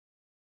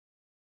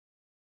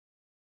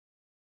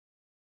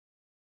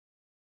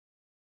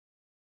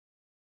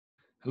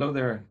Hello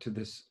there to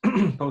this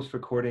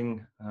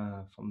post-recording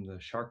from the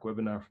shark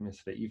webinar from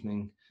yesterday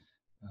evening.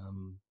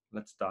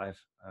 Let's dive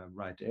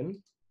right in.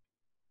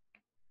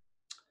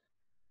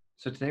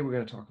 So today we're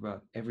going to talk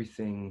about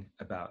everything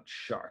about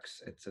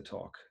sharks. It's a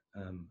talk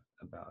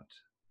about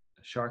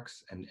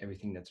sharks and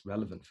everything that's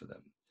relevant for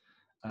them.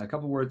 A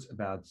couple words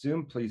about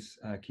Zoom. Please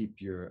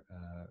keep your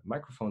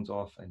microphones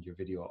off and your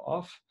video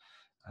off.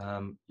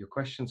 Your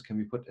questions can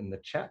be put in the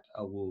chat.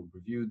 I will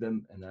review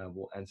them and I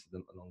will answer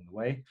them along the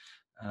way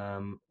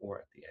or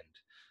at the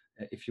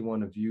end. If you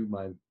want to view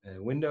my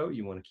window,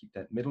 you want to keep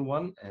that middle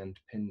one and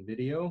pin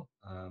video,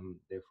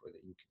 therefore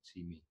that you can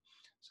see me.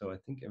 So I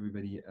think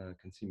everybody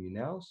can see me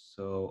now.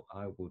 So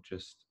I will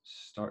just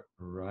start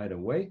right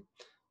away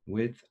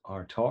with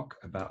our talk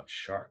about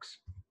sharks.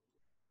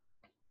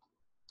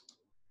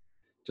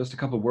 Just a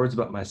couple of words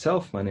about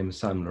myself. My name is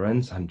Simon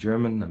Lorenz. I'm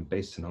German. I'm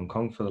based in Hong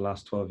Kong for the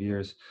last 12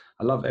 years.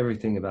 I love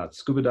everything about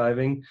scuba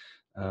diving.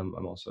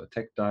 I'm also a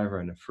tech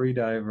diver and a free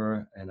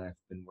diver, and I've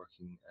been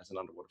working as an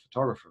underwater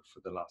photographer for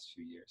the last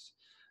few years.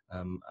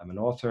 I'm an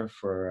author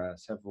for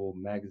several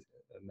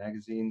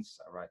magazines.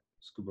 I write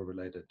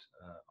scuba-related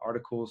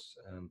articles,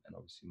 and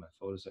obviously my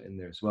photos are in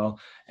there as well.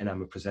 And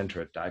I'm a presenter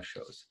at dive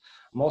shows.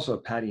 I'm also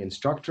a PADI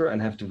instructor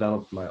and have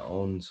developed my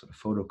own sort of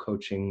photo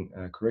coaching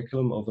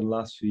curriculum over the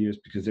last few years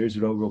because there's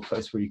no real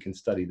place where you can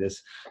study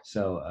this.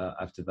 So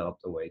I've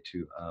developed a way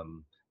to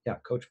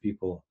coach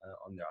people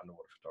on their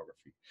underwater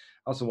photography.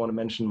 I also want to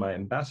mention my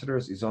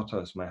ambassadors.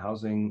 Isotta is my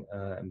housing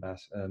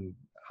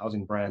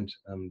housing brand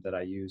that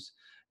I use.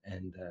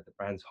 And the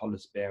brands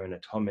Hollis Bear and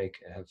Atomic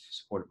have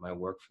supported my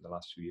work for the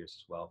last few years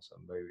as well. So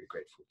I'm very, very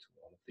grateful to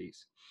all of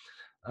these.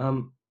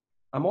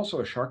 I'm also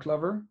a shark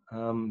lover.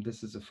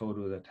 This is a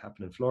photo that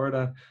happened in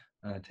Florida,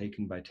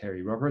 taken by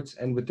Terry Roberts.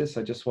 And with this,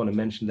 I just want to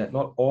mention that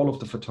not all of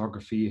the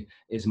photography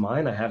is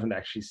mine. I haven't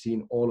actually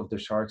seen all of the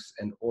sharks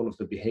and all of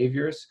the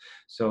behaviors.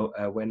 So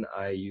when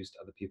I used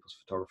other people's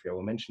photography, I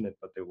will mention it,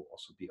 but there will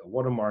also be a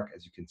watermark.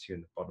 As you can see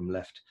in the bottom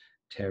left,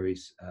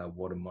 Terry's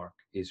watermark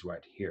is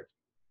right here.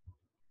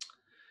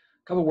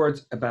 A couple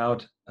words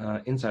about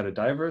Insider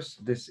Divers.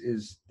 This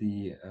is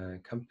the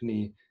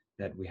company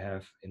that we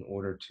have in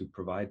order to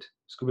provide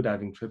scuba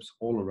diving trips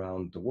all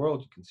around the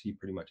world. You can see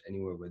pretty much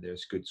anywhere where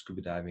there's good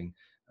scuba diving,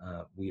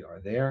 we are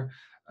there.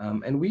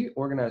 And we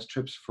organize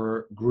trips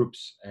for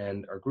groups,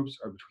 and our groups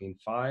are between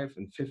 5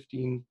 and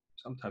 15,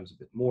 sometimes a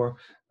bit more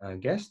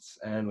guests,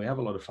 and we have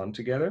a lot of fun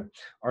together.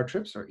 Our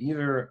trips are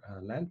either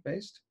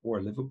land-based or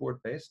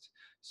liveaboard-based.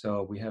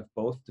 So we have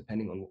both,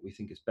 depending on what we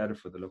think is better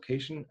for the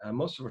location.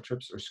 Most of our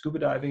trips are scuba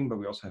diving, but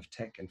we also have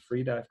tech and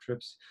free dive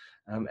trips.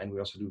 And we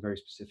also do very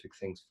specific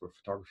things for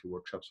photography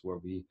workshops where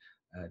we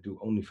do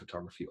only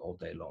photography all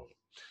day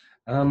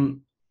long.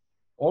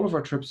 All of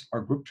our trips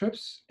are group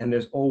trips, and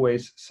there's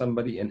always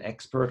somebody, an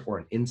expert or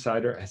an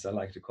insider, as I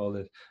like to call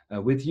it,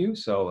 with you.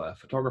 So a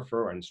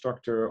photographer or an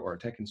instructor or a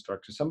tech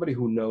instructor, somebody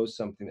who knows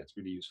something that's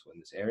really useful in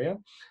this area.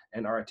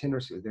 And our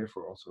itineraries are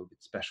therefore also a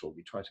bit special.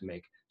 We try to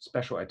make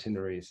special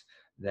itineraries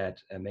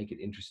that make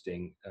it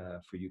interesting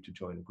for you to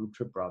join a group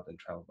trip rather than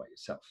travel by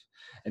yourself.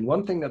 And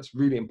one thing that's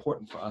really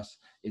important for us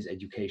is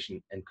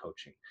education and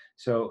coaching.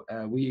 So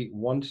we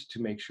want to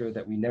make sure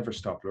that we never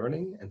stop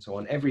learning. And so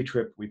on every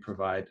trip, we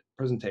provide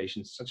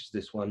presentations such as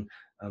this one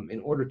in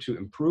order to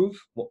improve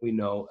what we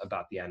know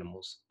about the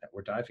animals that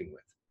we're diving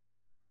with.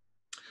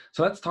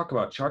 So let's talk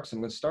about sharks. I'm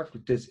going to start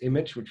with this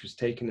image, which was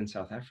taken in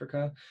South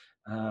Africa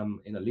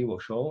in a Leeuw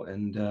shoal.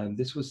 And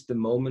this was the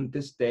moment,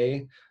 this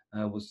day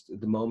was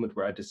the moment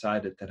where I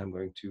decided that I'm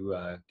going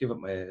to give up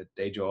my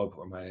day job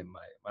or my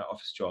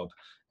office job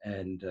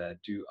and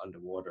do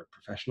underwater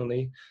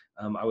professionally.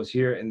 I was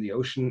here in the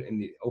ocean, in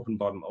the open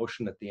bottom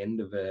ocean at the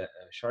end of a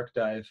shark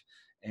dive,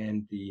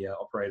 and the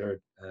operator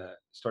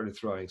started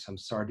throwing some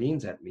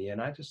sardines at me, and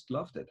I just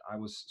loved it. I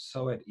was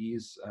so at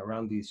ease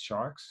around these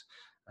sharks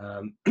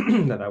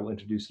that I will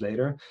introduce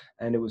later.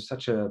 And it was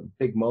such a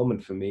big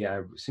moment for me.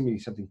 Seemingly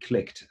something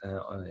clicked,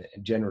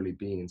 generally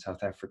being in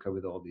South Africa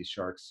with all these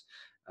sharks.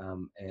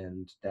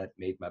 And that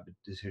made my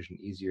decision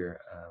easier.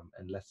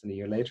 And less than a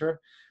year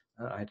later,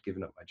 I had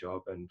given up my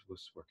job and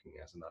was working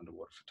as an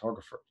underwater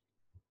photographer.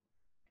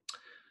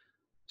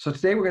 So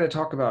today we're going to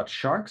talk about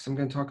sharks. I'm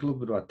going to talk a little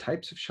bit about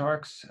types of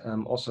sharks,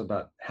 also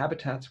about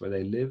habitats where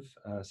they live,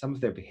 some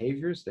of their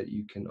behaviors that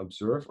you can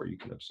observe or you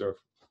can observe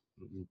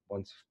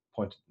once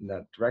pointed in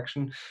that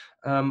direction.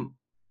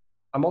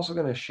 I'm also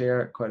going to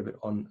share quite a bit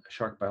on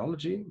shark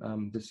biology.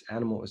 This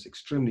animal is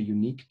extremely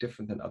unique,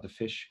 different than other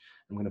fish.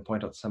 I'm going to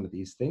point out some of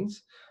these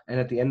things. And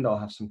at the end, I'll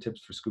have some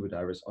tips for scuba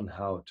divers on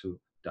how to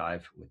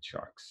dive with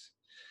sharks.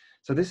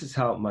 So this is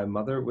how my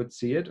mother would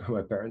see it, or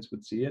my parents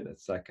would see it.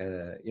 It's like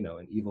an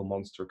evil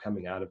monster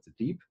coming out of the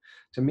deep.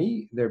 To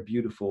me, they're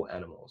beautiful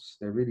animals.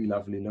 They're really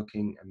lovely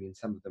looking. I mean,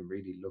 some of them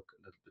really look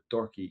a little bit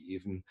dorky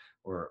even,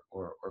 or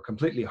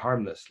completely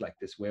harmless, like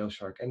this whale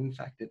shark. And in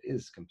fact, it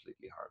is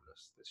completely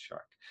harmless, this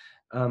shark.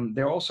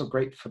 They're also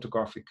great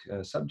photographic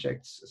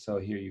subjects. So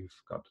here you've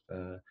got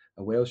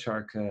a whale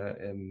shark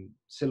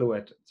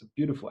silhouette. It's a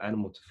beautiful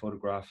animal to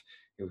photograph.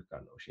 Here we've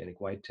got an oceanic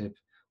white tip.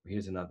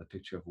 Here's another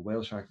picture of a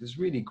whale shark. This is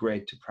really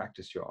great to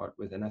practice your art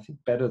with, and I think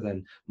better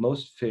than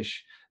most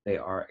fish, they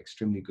are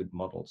extremely good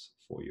models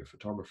for your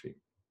photography.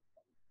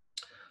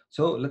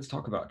 So let's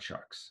talk about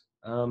sharks.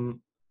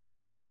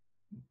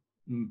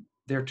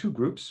 There are two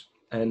groups,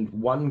 and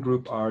one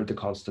group are the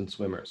constant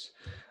swimmers.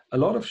 A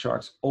lot of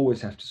sharks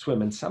always have to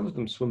swim, and some of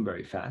them swim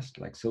very fast,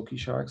 like silky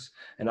sharks,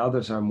 and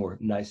others are more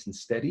nice and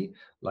steady,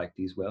 like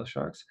these whale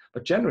sharks,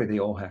 but generally they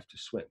all have to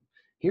swim.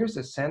 Here's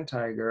a sand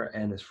tiger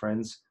and his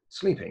friends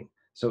sleeping.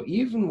 So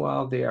even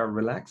while they are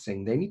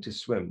relaxing, they need to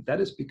swim. That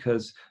is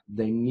because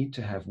they need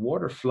to have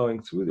water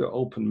flowing through their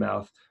open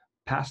mouth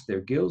past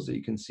their gills. That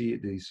you can see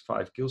these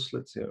 5 gill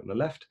slits here on the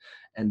left,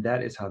 and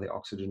that is how they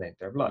oxygenate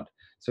their blood.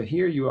 So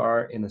here you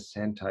are in a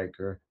sand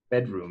tiger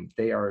bedroom.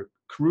 They are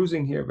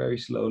cruising here very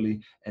slowly,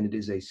 and it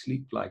is a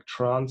sleep-like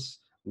trance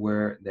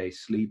where they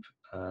sleep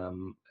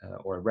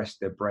or rest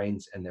their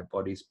brains and their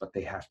bodies, but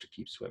they have to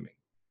keep swimming.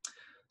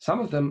 Some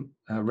of them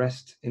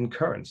rest in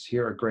currents.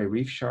 Here are gray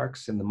reef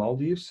sharks in the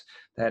Maldives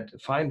that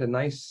find a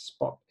nice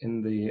spot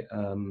in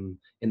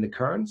the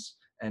currents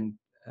and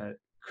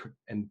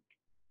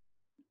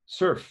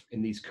surf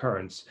in these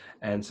currents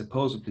and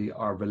supposedly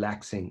are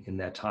relaxing in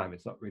that time.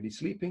 It's not really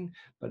sleeping,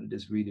 but it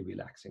is really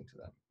relaxing to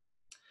them.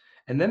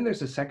 And then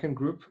there's a second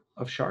group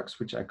of sharks,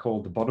 which I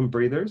call the bottom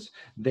breathers.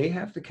 They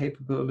have the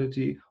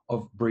capability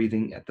of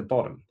breathing at the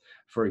bottom.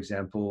 For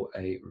example,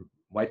 a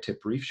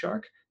white-tip reef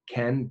shark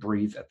can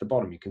breathe at the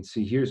bottom. You can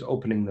see here's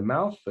opening the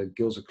mouth, the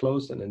gills are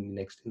closed, and then the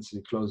next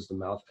instant he closes the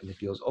mouth and the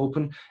gills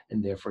open,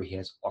 and therefore he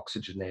has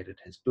oxygenated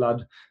his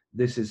blood.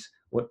 This is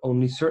what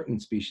only certain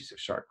species of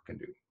shark can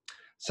do.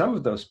 Some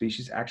of those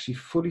species actually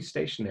fully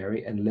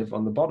stationary and live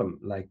on the bottom,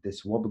 like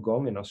this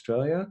wobbegong in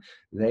Australia.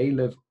 They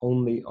live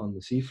only on the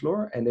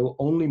seafloor and they will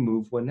only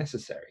move when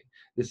necessary.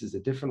 This is a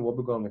different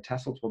wobbegong, a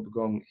tasseled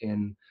wobbegong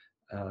in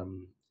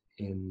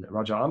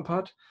Raja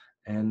Ampat,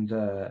 and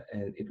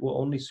it will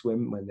only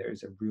swim when there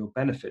is a real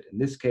benefit. In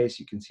this case,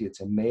 you can see it's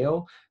a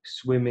male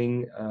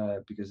swimming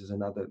because there's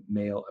another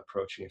male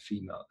approaching a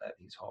female that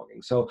he's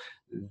hogging. So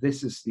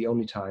this is the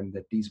only time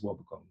that these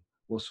wobbegong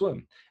will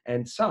swim,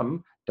 and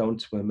some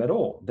don't swim at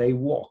all. They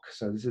walk.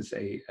 So this is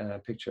a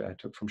picture I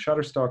took from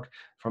Shutterstock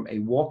from a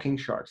walking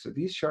shark. So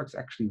these sharks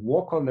actually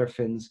walk on their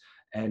fins,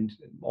 and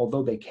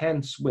although they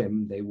can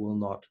swim, they will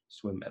not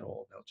swim at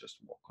all. They'll just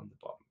walk on the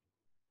bottom.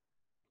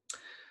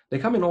 They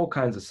come in all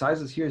kinds of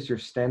sizes. Here's your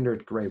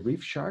standard gray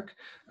reef shark.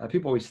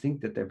 People always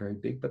think that they're very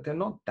big, but they're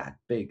not that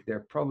big.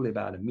 They're probably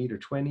about 1.20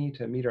 meters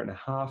to 1.5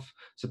 meters.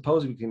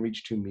 Suppose we can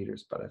reach 2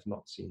 meters, but I've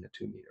not seen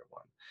a 2-meter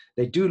one.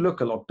 They do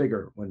look a lot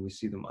bigger when we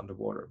see them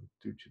underwater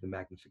due to the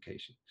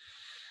magnification.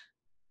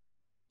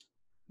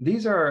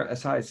 These are a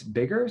size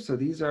bigger, so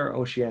these are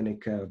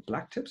oceanic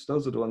blacktips.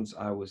 Those are the ones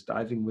I was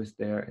diving with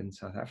there in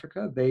South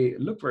Africa. They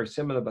look very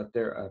similar, but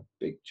they're a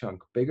big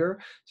chunk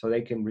bigger, so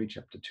they can reach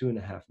up to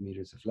 2.5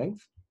 meters of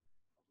length.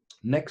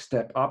 Next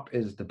step up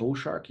is the bull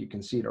shark. You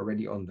can see it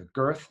already on the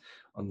girth,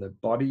 on the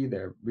body.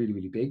 They're really,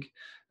 really big,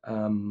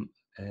 and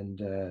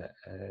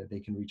they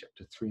can reach up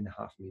to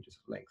 3.5 meters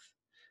of length.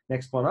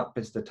 Next one up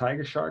is the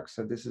tiger shark.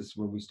 So this is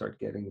where we start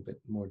getting a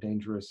bit more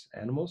dangerous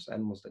animals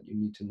that you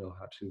need to know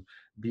how to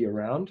be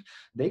around.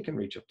 They can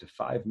reach up to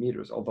 5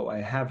 meters, although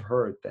I have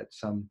heard that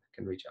some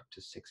can reach up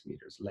to 6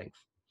 meters length.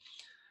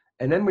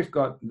 And then we've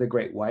got the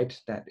great white.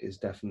 That is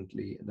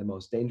definitely the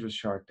most dangerous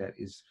shark. That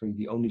is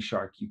the only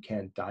shark you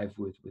can't dive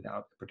with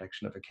without the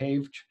protection of a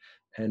cage.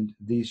 And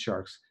these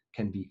sharks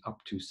can be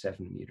up to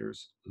 7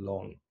 meters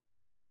long.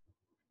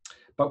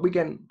 But we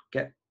can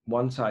get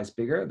one size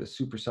bigger, the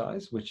super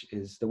size, which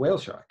is the whale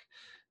shark.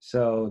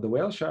 So the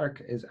whale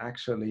shark is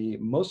actually,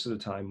 most of the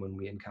time when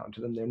we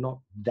encounter them, they're not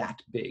that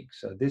big.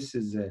 So this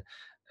is a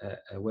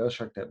whale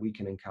shark that we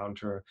can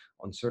encounter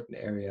on certain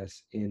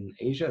areas in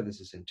Asia. This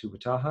is in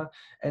Tubataha,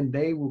 and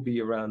they will be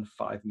around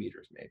 5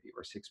 meters maybe,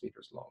 or 6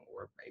 meters long,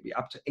 or maybe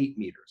up to 8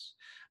 meters.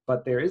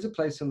 But there is a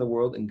place in the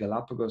world in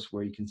Galapagos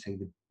where you can see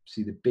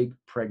the big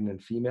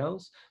pregnant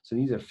females. So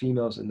these are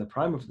females in the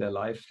prime of their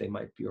life. They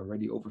might be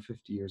already over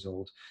 50 years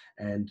old,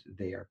 and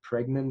they are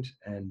pregnant,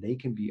 and they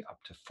can be up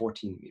to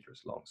 14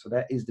 meters long. So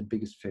that is the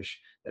biggest fish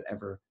that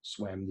ever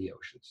swam the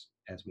oceans,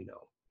 as we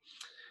know.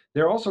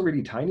 There are also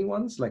really tiny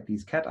ones like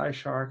these cat-eye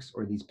sharks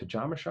or these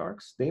pajama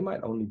sharks. They might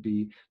only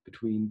be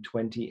between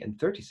 20 and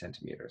 30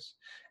 centimeters.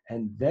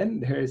 And then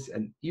there is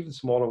an even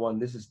smaller one.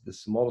 This is the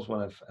smallest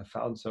one I've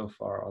found so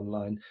far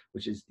online,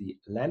 which is the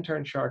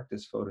lantern shark.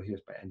 This photo here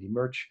is by Andy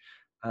Murch.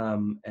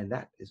 And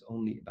that is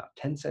only about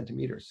 10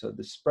 centimeters. So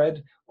the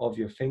spread of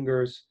your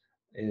fingers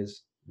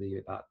is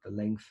about the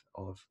length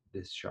of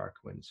this shark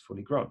when it's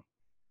fully grown.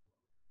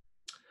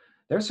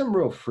 There's some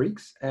real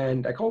freaks,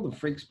 and I call them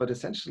freaks, but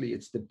essentially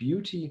it's the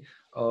beauty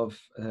of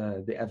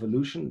the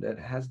evolution that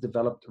has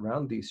developed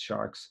around these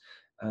sharks,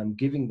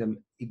 giving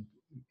them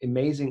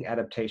amazing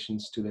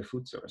adaptations to their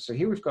food source. So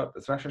here we've got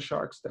the thresher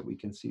sharks that we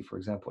can see, for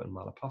example, in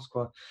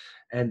Malapascua,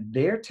 and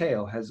their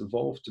tail has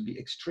evolved to be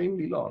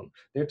extremely long.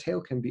 Their tail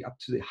can be up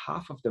to the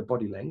half of their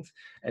body length,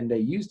 and they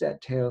use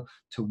that tail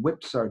to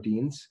whip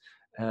sardines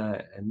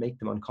and make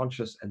them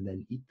unconscious and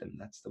then eat them.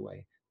 That's the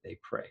way they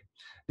prey.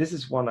 This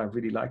is one I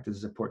really like. This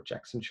is a Port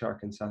Jackson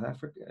shark in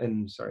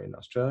in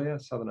Australia,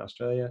 Southern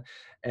Australia.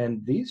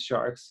 And these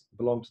sharks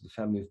belong to the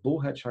family of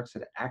bullhead sharks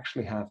that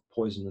actually have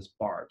poisonous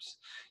barbs.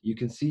 You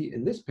can see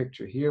in this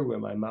picture here where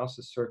my mouse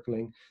is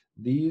circling,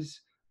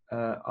 these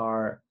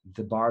are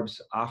the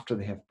barbs after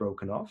they have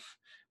broken off.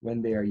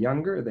 When they are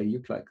younger, they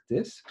look like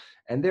this,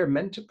 and they're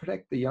meant to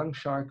protect the young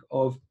shark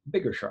of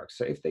bigger sharks.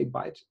 So if they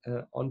bite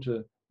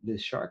onto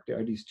this shark, there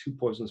are these two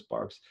poisonous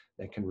barbs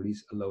that can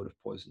release a load of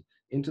poison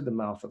into the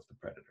mouth of the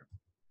predator.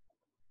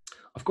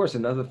 Of course,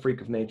 another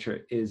freak of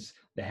nature is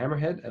the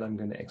hammerhead, and I'm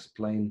going to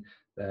explain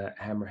the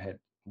hammerhead,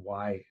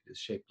 why it is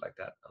shaped like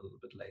that, a little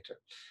bit later.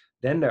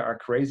 Then there are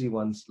crazy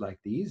ones like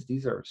these.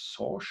 These are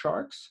saw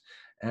sharks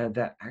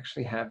that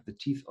actually have the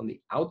teeth on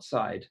the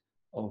outside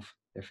of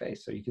their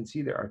face. So you can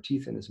see there are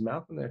teeth in his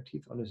mouth and there are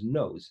teeth on his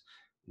nose,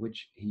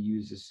 which he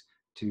uses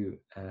to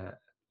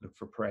look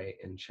for prey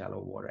in shallow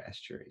water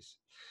estuaries.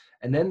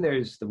 And then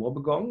there's the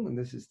wobbegong, and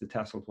this is the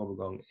tasseled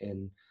wobbegong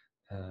in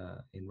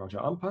Raja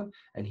Ampat,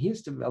 and he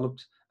has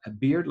developed a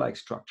beard-like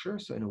structure,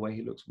 so in a way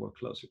he looks more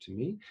closer to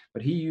me,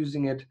 but he's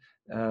using it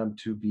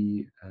to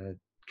be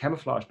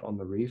camouflaged on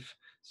the reef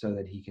so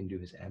that he can do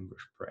his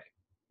ambush prey.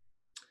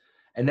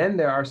 And then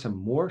there are some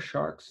more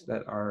sharks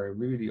that are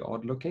really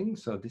odd looking.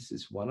 So this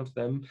is one of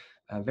them.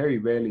 Very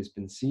rarely has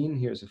been seen.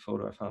 Here's a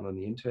photo I found on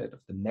the internet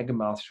of the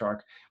megamouth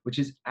shark, which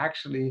is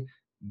actually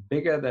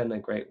bigger than a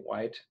great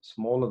white,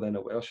 smaller than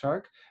a whale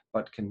shark,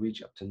 but can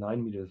reach up to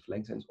 9 meters of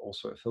length and is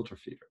also a filter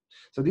feeder.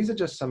 So these are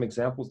just some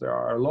examples. There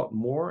are a lot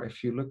more.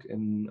 If you look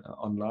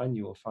online,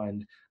 you will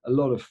find a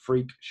lot of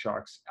freak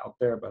sharks out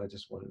there, but I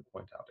just wanted to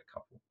point out a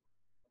couple.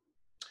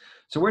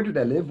 So where do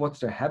they live? What's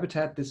their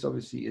habitat? This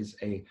obviously is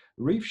a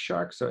reef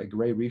shark. So a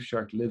gray reef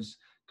shark lives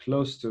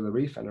close to the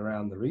reef and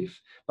around the reef.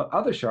 But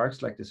other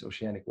sharks, like this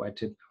oceanic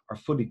whitetip, are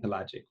fully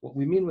pelagic. What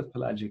we mean with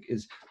pelagic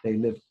is they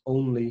live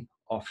only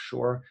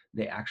offshore.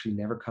 They actually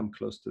never come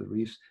close to the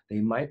reefs.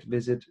 They might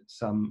visit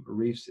some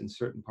reefs in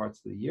certain parts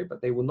of the year,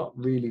 but they will not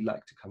really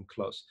like to come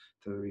close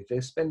to the reef.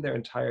 They spend their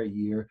entire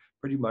year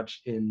pretty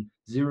much in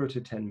 0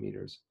 to 10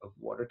 meters of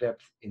water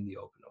depth in the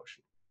open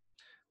ocean.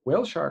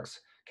 Whale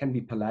sharks can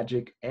be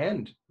pelagic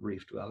and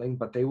reef dwelling,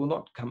 but they will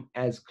not come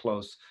as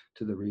close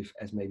to the reef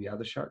as maybe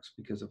other sharks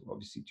because of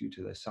obviously due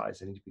to their size.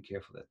 They need to be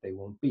careful that they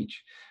won't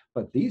beach.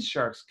 But these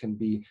sharks can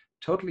be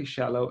totally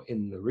shallow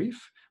in the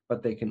reef,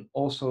 but they can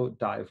also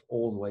dive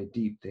all the way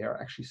deep. They are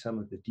actually some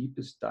of the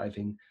deepest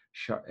diving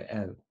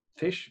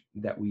fish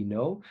that we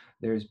know.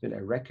 There's been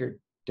a record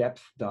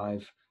depth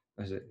dive,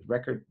 as a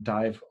record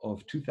dive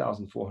of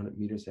 2,400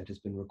 meters that has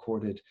been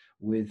recorded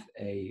with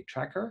a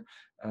tracker.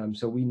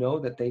 So we know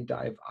that they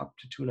dive up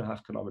to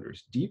 2.5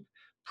 kilometers deep,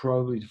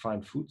 probably to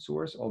find food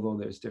source, although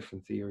there's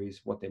different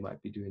theories what they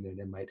might be doing there.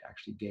 They might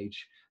actually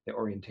gauge their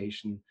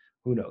orientation,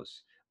 who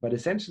knows. But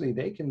essentially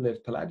they can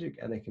live pelagic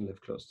and they can live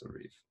close to the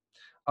reef.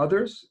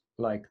 Others,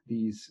 like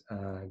these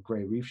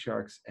gray reef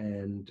sharks,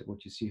 and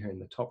what you see here in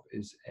the top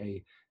is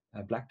a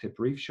blacktip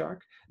reef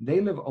shark,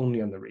 they live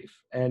only on the reef.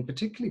 And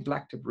particularly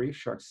blacktip reef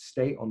sharks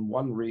stay on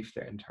one reef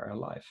their entire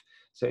life.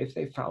 So if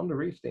they found a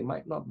reef, they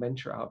might not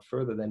venture out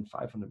further than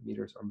 500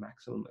 meters or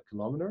maximum a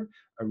kilometer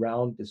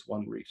around this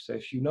one reef. So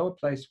if you know a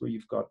place where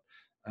you've got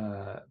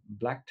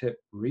blacktip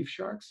reef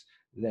sharks,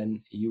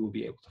 then you will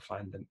be able to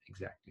find them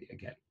exactly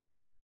again.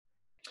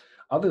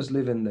 Others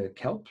live in the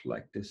kelp,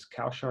 like this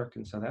cow shark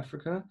in South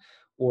Africa,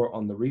 or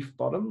on the reef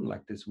bottom,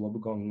 like this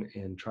wobbegong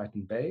in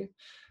Triton Bay.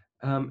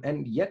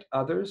 And yet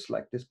others,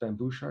 like this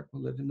bamboo shark,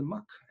 will live in the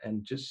muck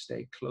and just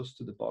stay close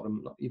to the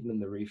bottom, not even in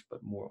the reef,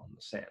 but more on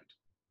the sand.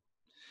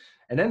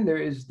 And then there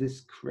is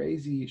this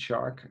crazy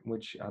shark,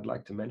 which I'd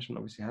like to mention.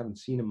 Obviously, I haven't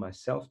seen him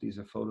myself. These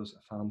are photos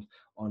I found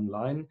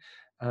online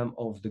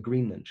of the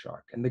Greenland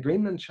shark. And the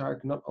Greenland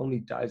shark not only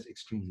dives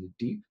extremely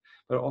deep,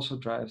 but also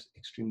dives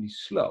extremely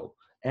slow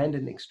and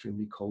in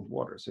extremely cold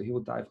water. So he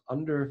will dive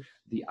under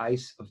the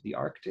ice of the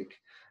Arctic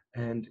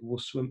and will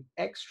swim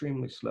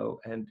extremely slow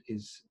and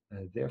is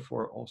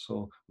therefore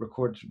also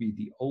recorded to be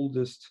the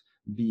oldest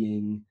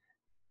being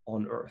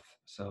on Earth.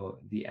 So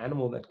the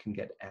animal that can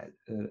get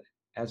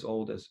as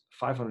old as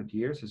 500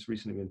 years has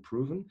recently been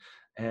proven,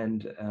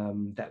 and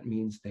that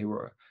means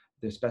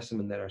the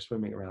specimen that are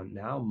swimming around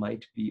now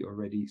might be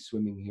already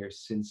swimming here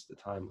since the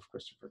time of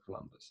Christopher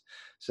Columbus.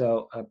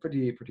 So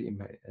pretty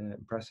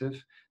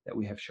impressive that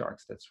we have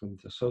sharks that swim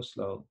so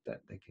slow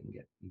that they can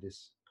get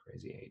this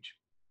crazy age.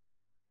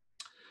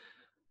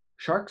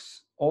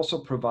 Sharks also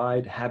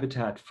provide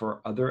habitat for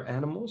other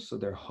animals, so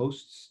they're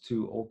hosts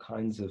to all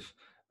kinds of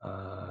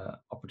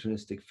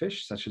opportunistic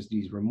fish, such as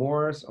these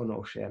remors on an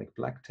oceanic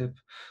blacktip,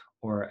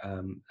 or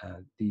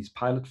these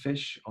pilot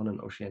fish on an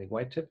oceanic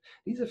whitetip.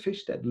 These are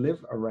fish that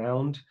live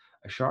around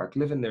a shark,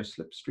 live in their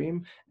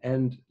slipstream,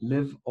 and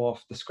live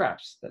off the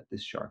scraps that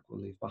this shark will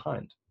leave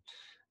behind.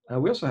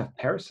 We also have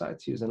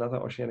parasites. Here's another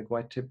oceanic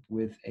whitetip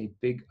with a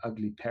big,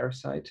 ugly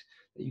parasite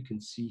that you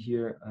can see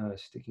here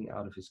sticking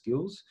out of his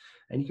gills.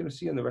 And you can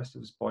see on the rest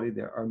of his body,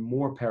 there are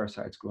more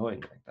parasites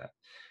growing like that.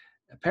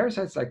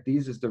 Parasites like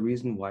these is the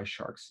reason why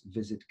sharks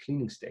visit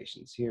cleaning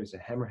stations. Here's a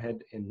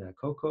hammerhead in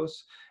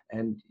Cocos,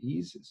 and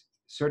he's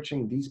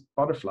searching these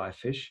butterfly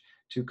fish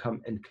to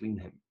come and clean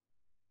him.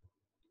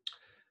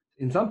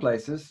 In some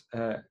places,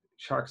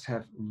 sharks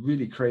have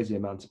really crazy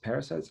amounts of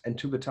parasites, and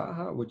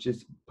Tubataha, which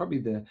is probably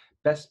the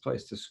best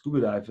place to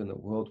scuba dive in the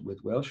world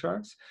with whale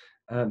sharks,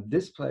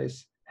 this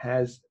place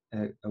has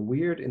a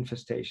weird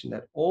infestation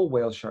that all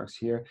whale sharks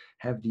here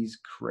have these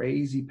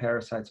crazy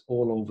parasites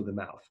all over the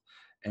mouth.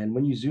 And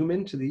when you zoom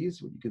into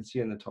these, what you can see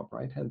in the top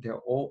right hand, they're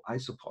all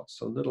isopods,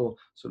 so little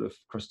sort of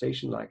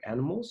crustacean-like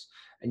animals.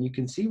 And you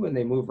can see when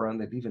they move around,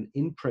 they leave an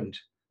imprint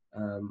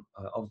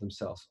of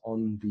themselves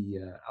on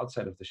the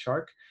outside of the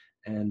shark,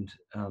 and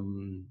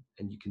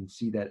you can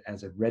see that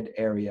as a red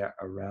area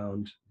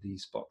around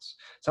these spots.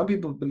 Some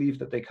people believe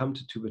that they come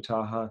to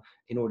Tubataha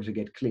in order to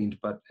get cleaned,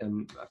 but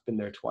I've been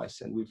there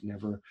twice and we've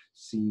never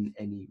seen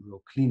any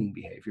real cleaning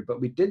behavior. But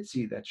we did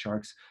see that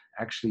sharks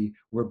actually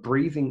were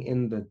breathing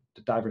in the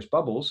divers'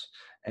 bubbles,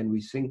 and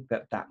we think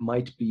that that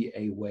might be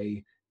a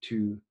way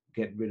to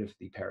get rid of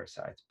the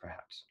parasites,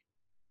 perhaps.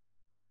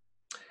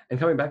 And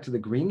coming back to the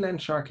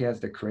Greenland shark, he has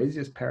the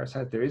craziest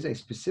parasite. There is a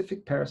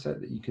specific parasite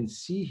that you can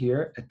see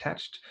here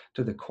attached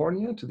to the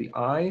cornea, to the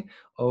eye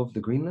of the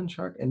Greenland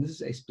shark. And this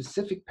is a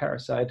specific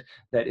parasite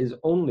that is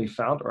only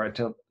found, or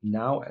until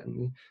now,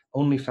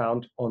 only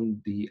found on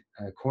the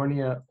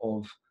cornea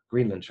of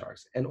Greenland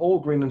sharks. And all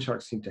Greenland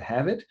sharks seem to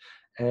have it.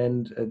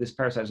 And this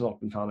parasite has not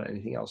been found on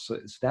anything else. So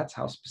that's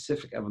how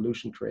specific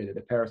evolution created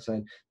a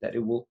parasite, that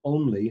it will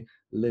only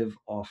live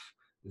off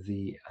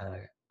the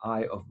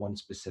eye of one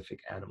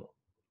specific animal.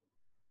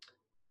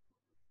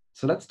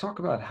 So let's talk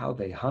about how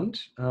they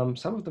hunt.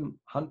 Some of them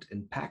hunt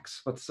in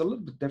packs, but it's a little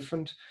bit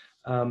different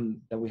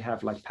than we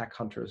have like pack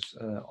hunters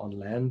on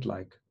land,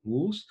 like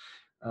wolves.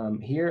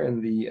 Here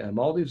in the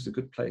Maldives, a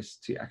good place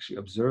to actually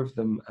observe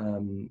them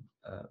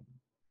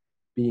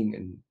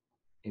being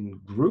in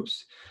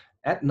groups.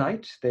 At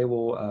night, they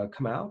will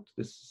come out.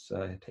 This is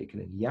taken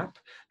in Yap.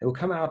 They will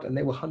come out and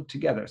they will hunt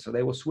together. So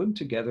they will swim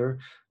together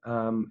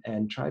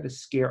and try to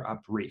scare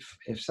up reef.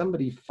 If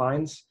somebody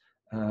finds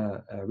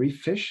a reef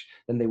fish,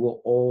 then they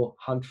will all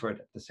hunt for it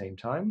at the same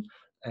time,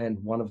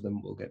 and one of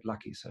them will get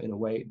lucky. So in a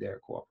way, they're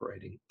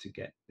cooperating to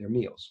get their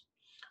meals.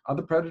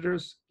 Other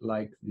predators,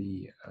 like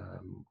the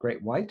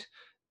great white,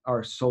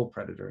 are sole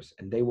predators,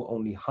 and they will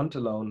only hunt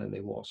alone, and they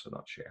will also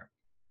not share.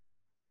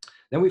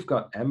 Then we've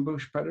got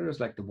ambush predators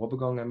like the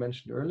wobbegong I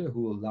mentioned earlier,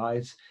 who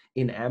lies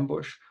in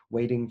ambush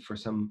waiting for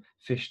some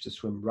fish to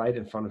swim right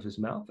in front of his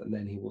mouth, and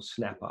then he will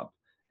snap up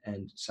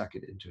and suck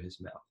it into his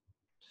mouth.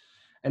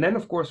 And then,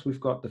 of course, we've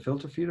got the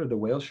filter feeder, the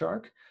whale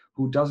shark,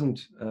 who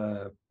doesn't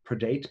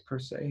predate per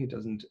se. He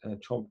doesn't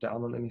chomp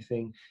down on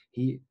anything.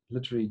 He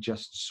literally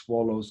just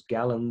swallows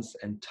gallons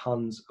and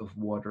tons of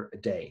water a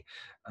day.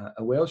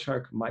 A whale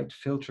shark might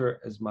filter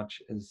as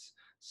much as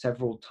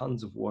several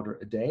tons of water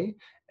a day,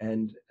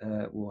 and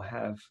will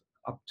have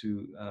up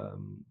to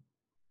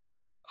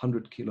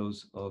 100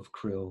 kilos of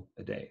krill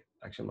a day.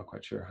 Actually, I'm not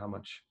quite sure how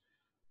much.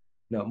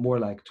 No, more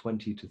like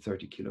 20 to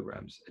 30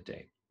 kilograms a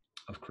day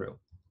of krill.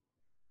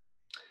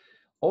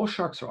 All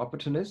sharks are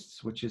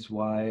opportunists, which is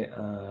why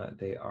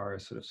they are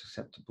sort of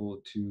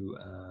susceptible to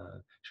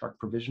shark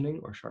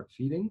provisioning or shark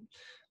feeding.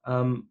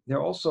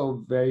 They're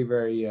also very,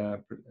 very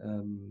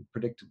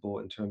predictable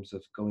in terms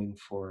of going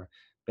for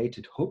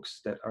baited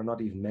hooks that are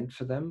not even meant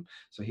for them.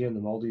 So here in the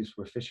Maldives,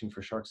 where fishing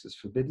for sharks is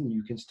forbidden,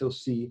 you can still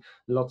see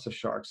lots of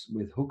sharks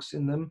with hooks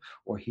in them.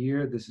 Or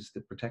here, this is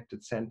the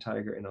protected sand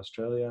tiger in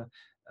Australia.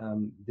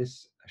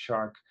 This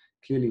shark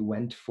clearly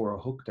went for a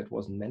hook that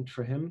wasn't meant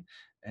for him,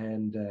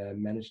 and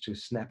managed to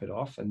snap it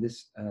off. And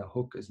this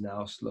hook is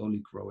now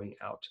slowly growing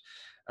out.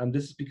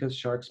 This is because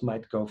sharks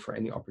might go for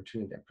any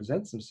opportunity that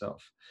presents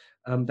themselves.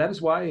 That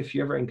is why if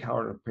you ever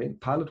encounter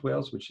pilot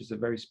whales, which is a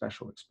very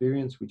special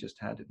experience, we just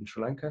had it in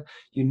Sri Lanka,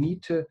 you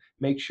need to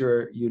make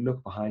sure you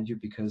look behind you,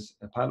 because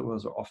pilot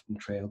whales are often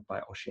trailed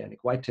by oceanic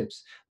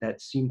whitetips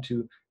that seem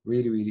to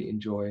really, really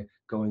enjoy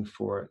going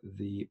for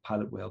the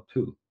pilot whale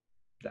poo.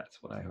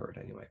 That's what I heard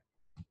anyway.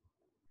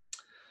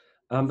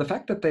 The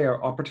fact that they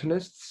are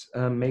opportunists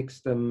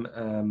makes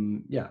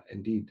them, yeah,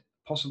 indeed,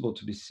 possible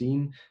to be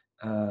seen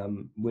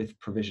with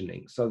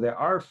provisioning. So there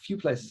are a few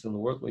places in the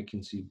world where you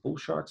can see bull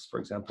sharks. For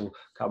example,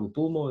 Cabo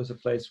Pulmo is a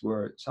place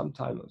where some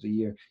time of the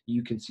year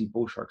you can see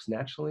bull sharks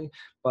naturally,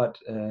 but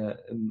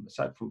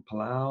aside from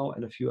Palau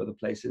and a few other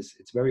places,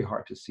 it's very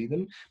hard to see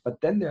them.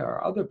 But then there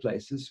are other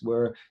places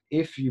where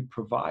if you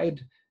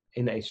provide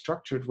in a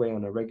structured way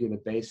on a regular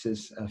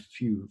basis a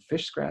few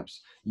fish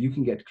scraps, you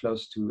can get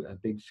close to a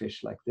big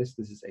fish like this.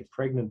 This is a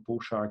pregnant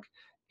bull shark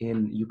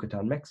in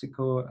Yucatan,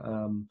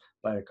 Mexico,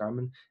 Playa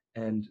Carmen.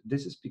 And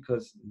this is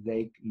because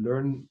they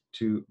learn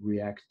to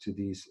react to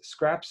these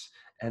scraps,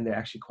 and they're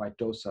actually quite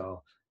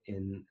docile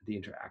in the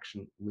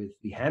interaction with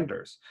the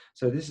handlers.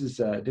 So this is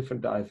a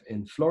different dive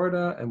in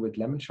Florida and with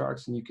lemon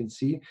sharks, and you can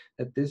see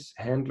that this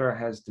handler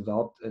has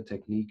developed a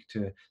technique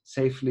to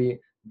safely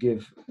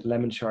give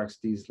lemon sharks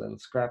these little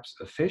scraps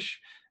of fish,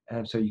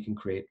 and so you can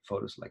create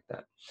photos like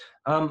that.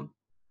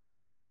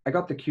 I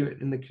got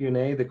in the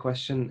Q&A the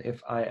question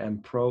if I am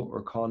pro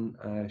or con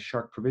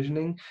shark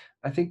provisioning.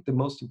 I think the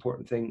most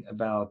important thing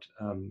about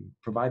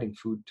providing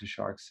food to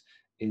sharks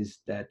is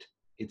that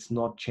it's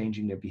not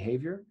changing their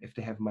behavior. If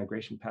they have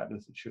migration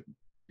patterns, it should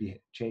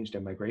change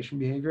their migration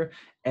behavior,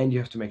 and you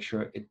have to make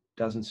sure it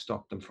doesn't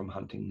stop them from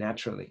hunting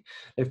naturally.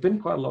 There have been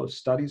quite a lot of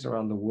studies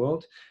around the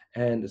world,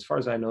 and as far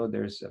as I know,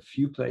 there's a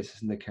few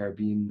places in the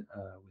Caribbean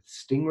with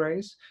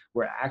stingrays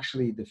where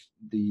actually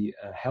the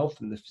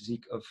health and the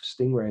physique of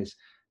stingrays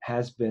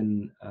has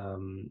been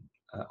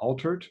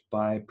altered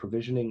by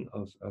provisioning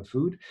of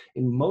food.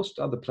 In most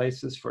other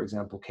places, for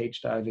example,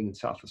 cage diving in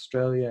South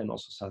Australia and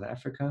also South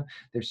Africa,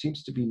 there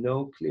seems to be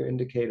no clear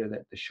indicator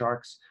that the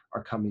sharks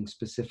are coming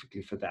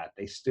specifically for that.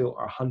 They still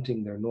are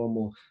hunting their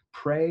normal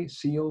prey,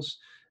 seals,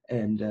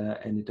 and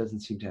it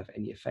doesn't seem to have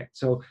any effect.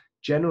 So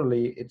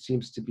generally, it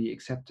seems to be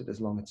accepted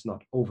as long as it's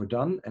not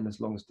overdone and as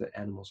long as the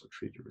animals are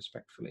treated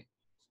respectfully.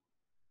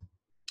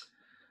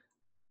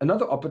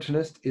 Another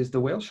opportunist is the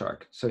whale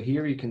shark. So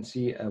here you can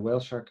see a whale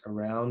shark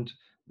around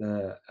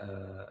the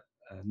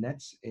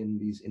nets in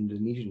these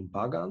Indonesian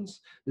bagans.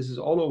 This is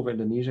all over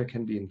Indonesia,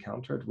 can be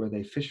encountered, where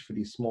they fish for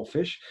these small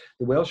fish.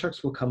 The whale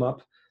sharks will come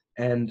up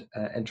and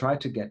try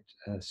to get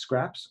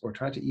scraps, or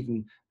try to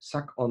even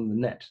suck on the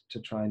net to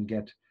try and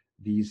get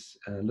these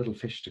little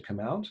fish to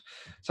come out.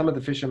 Some of the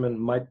fishermen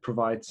might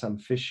provide some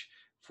fish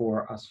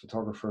for us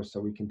photographers so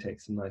we can take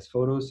some nice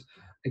photos.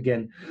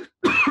 Again,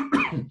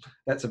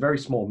 that's a very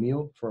small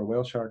meal for a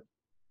whale shark.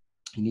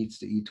 He needs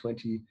to eat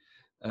 15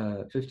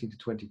 to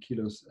 20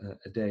 kilos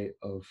a day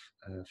of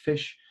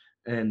fish,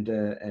 and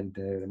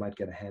they might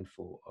get a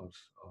handful of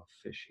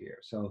fish here.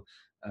 So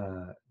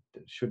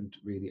that shouldn't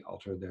really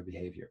alter their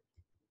behavior.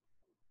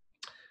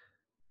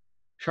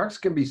 Sharks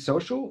can be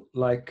social,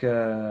 like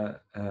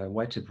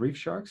white-tip reef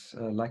sharks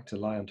like to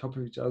lie on top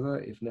of each other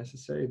if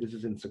necessary. This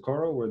is in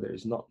Socorro, where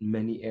there's not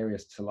many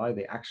areas to lie.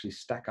 They actually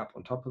stack up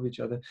on top of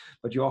each other.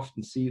 But you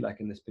often see,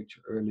 like in this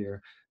picture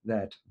earlier,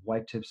 that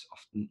white-tips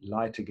often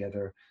lie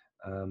together,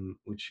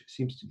 which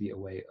seems to be a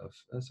way of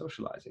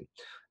socializing.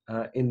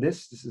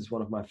 This is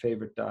one of my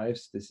favorite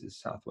dives. This is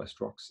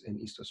Southwest Rocks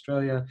in East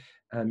Australia.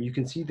 You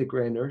can see the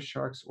grey nurse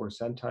sharks, or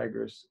sand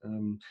tigers,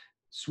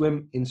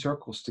 swim in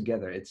circles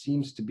together. It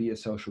seems to be a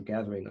social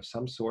gathering of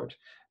some sort.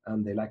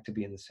 They like to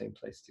be in the same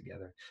place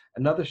together.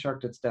 Another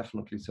shark that's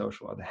definitely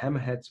social are the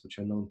hammerheads, which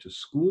are known to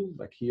school,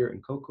 like here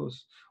in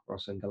Cocos or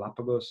also in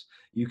Galapagos.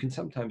 You can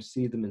sometimes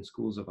see them in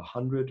schools of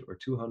 100 or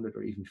 200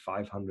 or even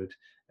 500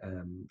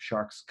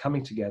 sharks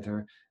coming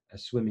together,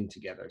 swimming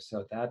together.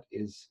 So that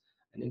is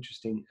an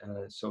interesting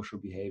social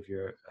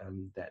behavior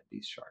that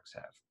these sharks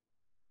have.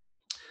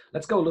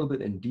 Let's go a little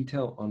bit in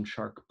detail on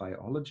shark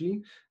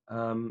biology.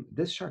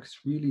 This shark's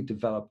really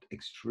developed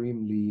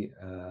extremely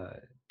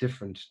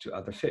different to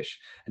other fish.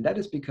 And that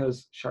is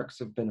because sharks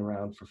have been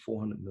around for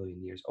 400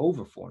 million years,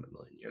 over 400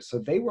 million years. So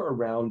they were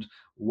around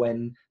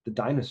when the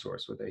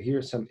dinosaurs were there. Here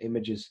are some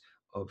images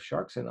of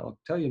sharks, and I'll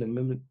tell you in a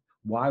minute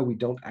why we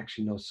don't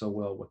actually know so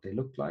well what they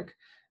look like.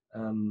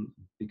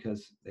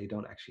 Because they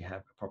don't actually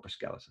have a proper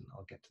skeleton.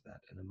 I'll get to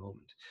that in a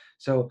moment.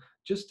 So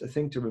just a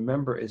thing to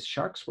remember is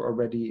sharks were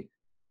already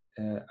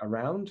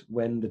around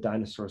when the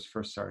dinosaurs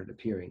first started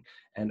appearing,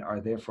 and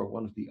are therefore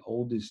one of the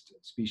oldest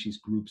species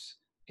groups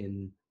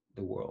in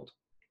the world.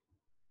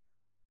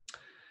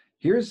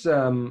 Here's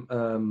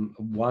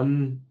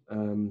one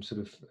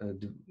sort of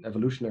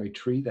evolutionary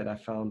tree that I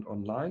found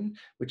online,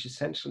 which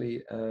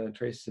essentially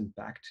traces them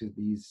back to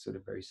these sort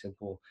of very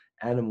simple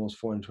animals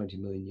 420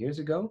 million years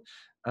ago.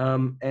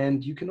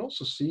 And you can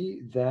also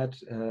see that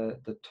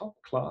the top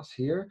class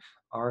here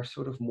are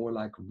sort of more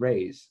like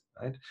rays,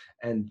 right?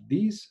 And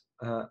these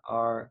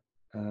are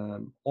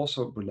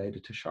also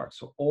related to sharks.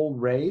 So all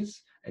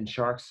rays and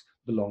sharks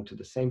belong to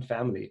the same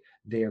family.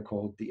 They are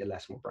called the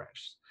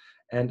elasmobranchs.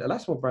 And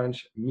elasmobranch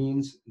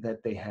means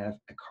that they have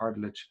a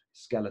cartilage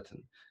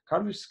skeleton.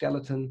 Cartilage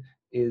skeleton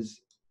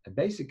is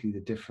basically the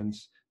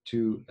difference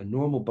to a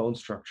normal bone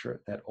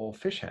structure that all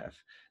fish have.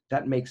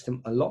 That makes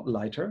them a lot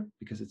lighter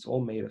because it's all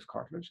made of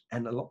cartilage,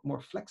 and a lot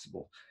more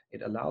flexible.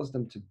 It allows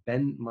them to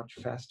bend much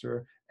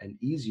faster and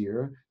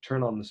easier,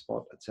 turn on the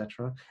spot,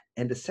 etc.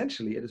 And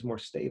essentially it is more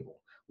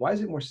stable. Why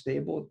is it more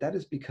stable? That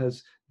is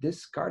because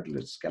this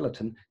cartilage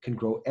skeleton can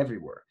grow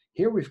everywhere.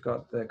 Here we've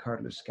got the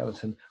cartilage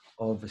skeleton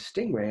of a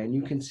stingray, and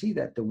you can see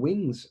that the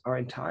wings are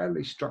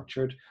entirely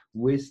structured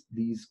with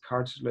these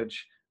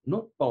cartilage,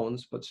 not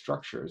bones, but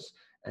structures,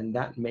 and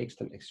that makes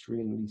them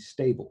extremely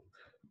stable.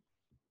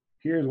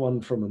 Here's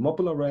one from a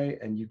mobile ray,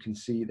 and you can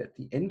see that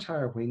the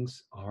entire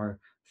wings are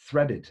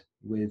threaded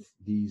with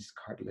these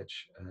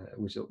cartilage,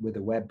 with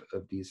a web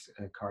of these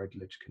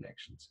cartilage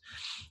connections.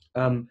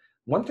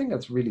 One thing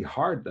that's really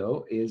hard,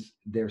 though, is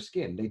their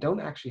skin. They don't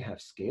actually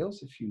have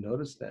scales. If you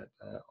notice that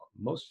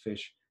most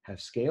fish have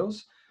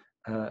scales,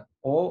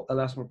 all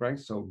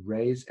elasmobranchs, so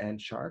rays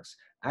and sharks,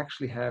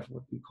 actually have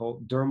what we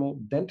call dermal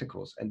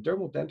denticles. And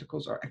dermal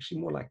denticles are actually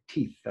more like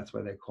teeth. That's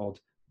why they're called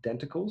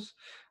denticles.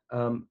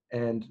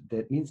 And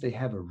that means they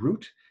have a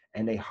root,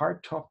 and a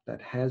hard top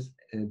that has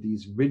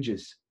these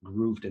ridges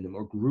grooved in them,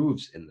 or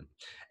grooves in them.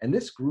 And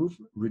this groove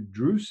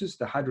reduces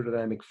the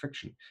hydrodynamic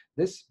friction.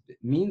 This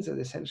means that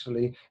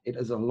essentially it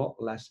is a lot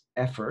less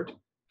effort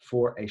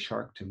for a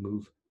shark to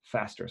move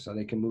faster. So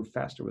they can move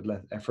faster with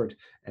less effort.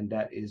 And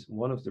that is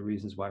one of the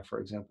reasons why, for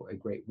example, a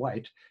great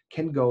white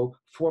can go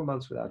 4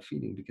 months without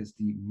feeding, because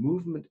the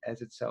movement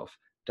as itself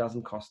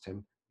doesn't cost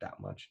him that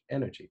much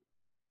energy.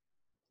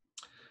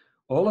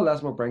 All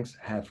elasmobranchs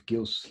have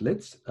gill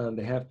slits.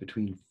 They have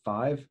between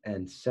 5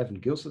 and 7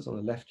 gill slits. On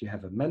the left, you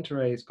have a manta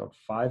ray. It's got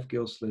 5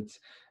 gill slits.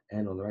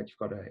 And on the right,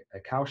 you've got a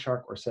cow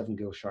shark or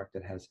 7-gill shark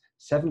that has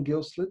 7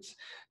 gill slits.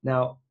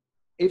 Now,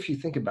 if you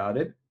think about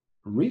it,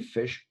 reef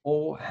fish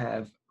all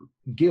have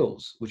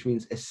gills, which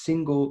means a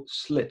single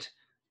slit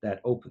that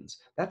opens.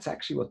 That's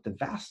actually what the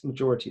vast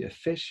majority of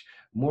fish,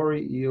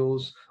 moray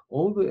eels,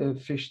 all the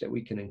fish that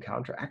we can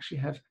encounter actually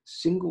have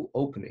single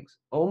openings.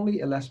 Only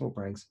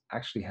elasmobranchs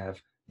actually have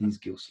these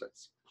gill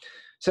slits.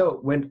 So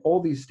when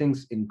all these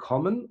things in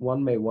common,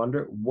 one may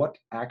wonder what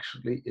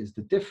actually is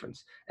the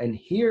difference. And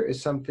here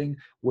is something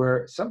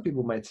where some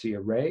people might see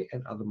a ray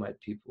and other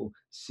people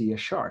see a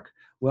shark.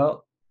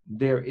 Well,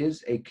 there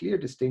is a clear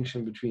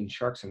distinction between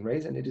sharks and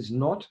rays, and it is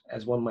not,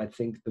 as one might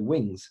think, the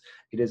wings.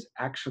 It is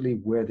actually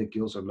where the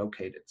gills are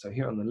located. So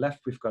here on the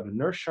left, we've got a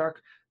nurse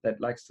shark that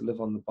likes to live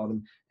on the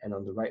bottom, and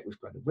on the right, we've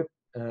got a whip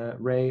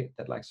ray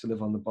that likes to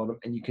live on the bottom.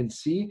 And you can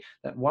see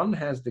that one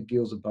has the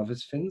gills above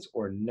his fins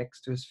or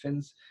next to his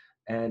fins,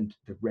 and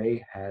the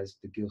ray has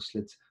the gill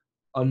slits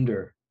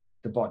under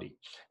the body.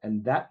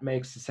 And that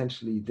makes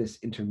essentially this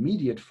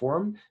intermediate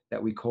form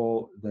that we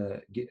call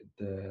the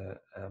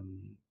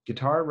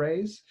guitar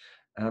rays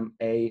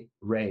a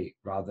ray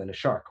rather than a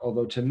shark.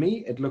 Although to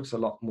me, it looks a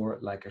lot more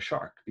like a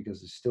shark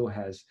because it still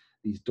has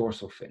these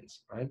dorsal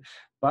fins, right?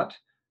 But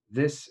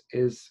this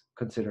is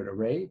considered a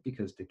ray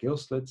because the gill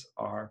slits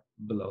are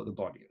below the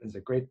body. There's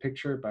a great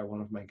picture by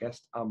one of my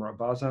guests, Amar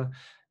Abaza.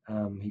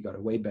 He got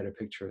a way better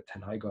picture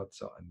than I got,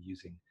 so I'm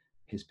using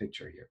his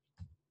picture here.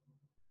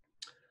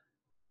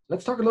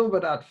 Let's talk a little bit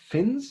about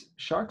fins.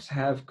 Sharks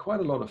have quite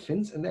a lot of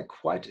fins, and they're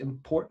quite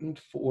important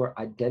for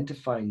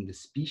identifying the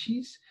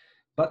species,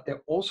 but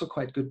they're also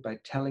quite good by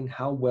telling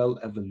how well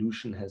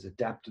evolution has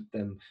adapted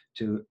them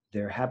to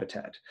their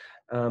habitat.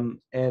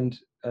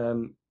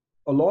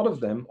 A lot of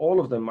them, all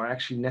of them, are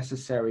actually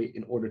necessary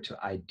in order to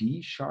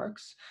ID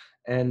sharks.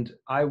 And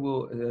I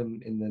will,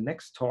 in the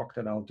next talk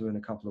that I'll do in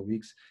a couple of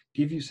weeks,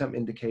 give you some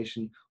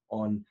indication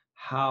on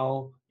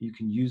how you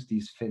can use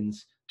these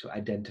fins to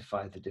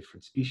identify the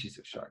different species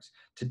of sharks.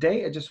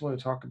 Today, I just want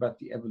to talk about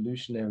the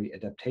evolutionary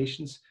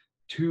adaptations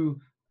to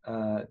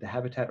the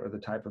habitat or the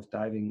type of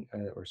diving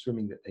or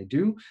swimming that they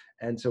do.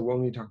 And so we're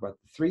only talk about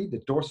the three: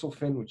 the dorsal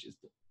fin, which is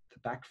the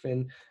back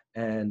fin,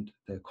 and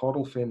the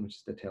caudal fin, which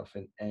is the tail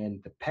fin,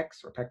 and the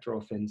pecs or pectoral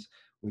fins,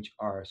 which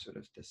are sort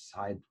of the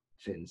side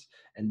fins.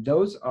 And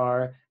those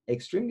are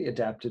extremely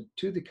adapted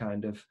to the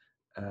kind of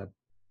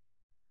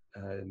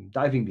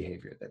diving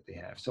behavior that they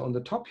have. So on the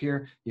top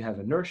here, you have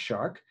a nurse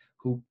shark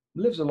who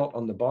lives a lot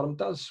on the bottom,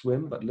 does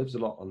swim, but lives a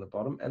lot on the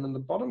bottom. And on the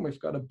bottom, we've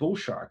got a bull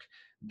shark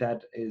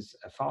that is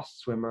a fast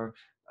swimmer,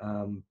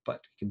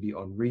 but can be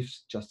on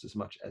reefs just as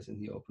much as in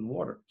the open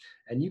water.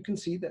 And you can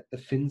see that the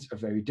fins are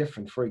very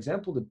different. For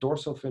example, the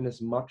dorsal fin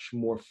is much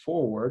more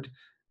forward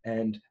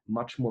and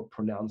much more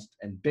pronounced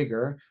and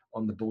bigger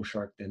on the bull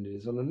shark than it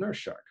is on the nurse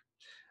shark.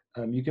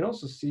 You can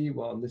also see,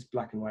 well, in this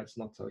black and white, it's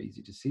not so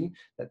easy to see,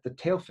 that the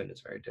tail fin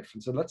is very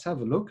different. So let's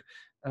have a look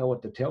at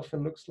what the tail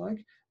fin looks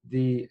like.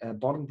 The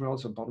bottom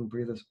dwellers or bottom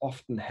breathers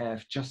often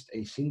have just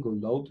a single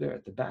lobe there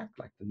at the back,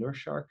 like the nurse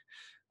shark,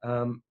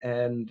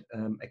 and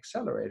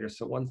accelerators,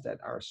 so ones that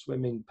are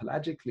swimming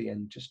pelagically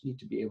and just need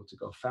to be able to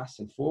go fast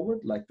and forward,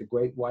 like the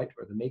great white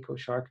or the mako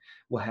shark,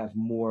 will have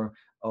more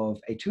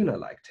of a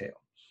tuna-like tail.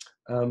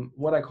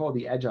 What I call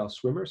the agile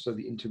swimmers, so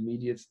the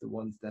intermediates, the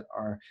ones that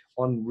are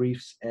on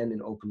reefs and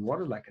in open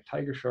water, like a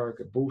tiger shark,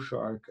 a bull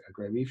shark, a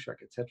gray reef shark,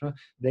 etc.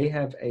 They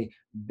have a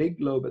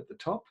big lobe at the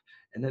top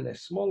and then a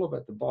small lobe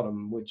at the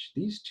bottom, which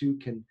these two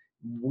can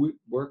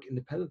work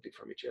independently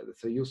from each other.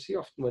 So you'll see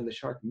often when the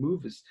shark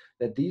moves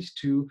that these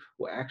two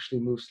will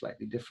actually move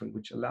slightly different,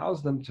 which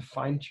allows them to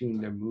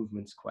fine-tune their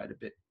movements quite a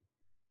bit.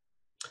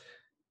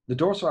 The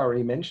dorsal I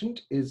already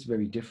mentioned is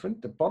very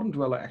different. The bottom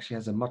dweller actually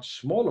has a much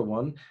smaller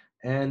one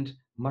and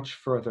much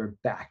further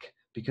back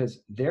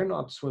because they're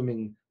not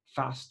swimming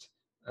fast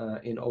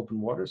in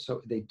open water,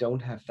 so they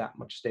don't have that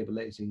much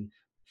stabilizing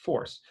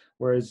force.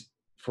 Whereas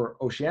for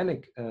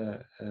oceanic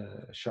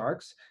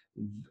sharks,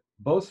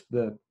 both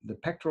the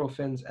pectoral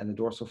fins and the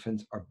dorsal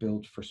fins are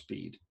built for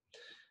speed.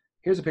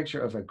 Here's a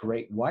picture of a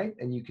great white,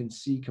 and you can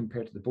see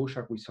compared to the bull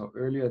shark we saw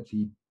earlier,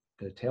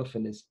 the tail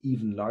fin is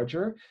even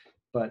larger.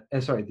 But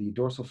the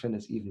dorsal fin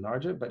is even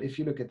larger. But if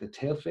you look at the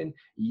tail fin,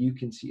 you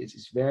can see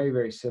it's very,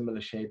 very similar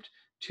shaped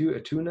to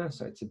a tuna.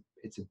 So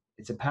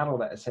it's a paddle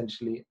that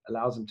essentially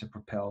allows them to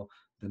propel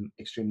them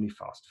extremely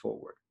fast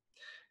forward.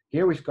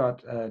 Here we've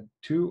got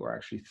 2 or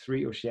actually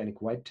 3 oceanic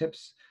white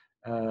tips.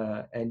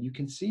 And you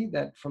can see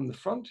that from the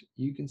front,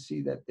 you can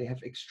see that they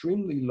have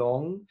extremely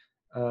long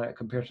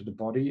compared to the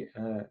body.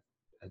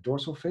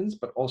 Dorsal fins,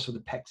 but also the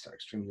pecs are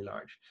extremely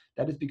large.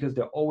 That is because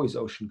they're always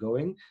ocean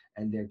going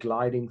and they're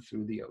gliding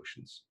through the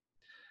oceans.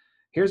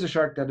 Here's a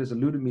shark that has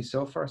eluded me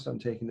so far. So I'm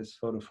taking this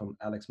photo from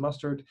Alex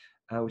Mustard,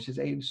 which is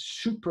a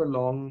super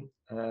long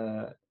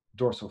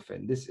dorsal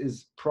fin. This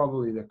is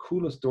probably the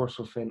coolest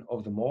dorsal fin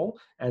of them all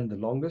and the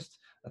longest.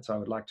 That's why I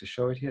would like to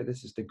show it here.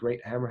 This is the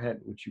great hammerhead,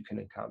 which you can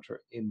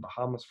encounter in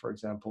Bahamas, for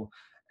example.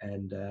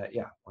 And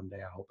yeah, one day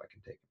I hope I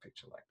can take a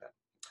picture like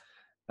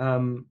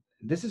that.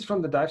 This is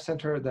from the dive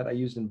center that I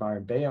used in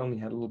Byron Bay. I only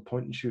had a little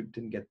point and shoot,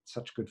 didn't get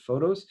such good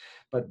photos,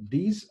 but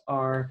these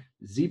are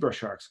zebra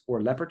sharks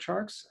or leopard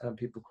sharks.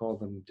 People call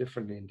them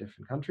differently in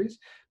different countries,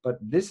 but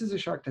this is a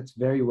shark that's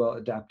very well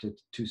adapted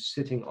to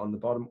sitting on the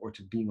bottom or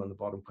to being on the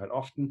bottom quite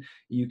often.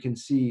 You can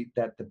see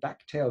that the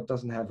back tail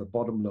doesn't have a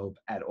bottom lobe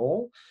at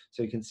all.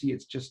 So you can see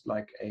it's just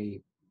like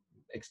a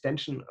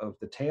extension of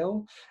the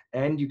tail.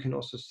 And you can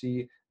also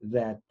see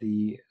that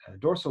the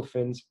dorsal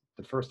fins,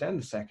 the first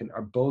and the second,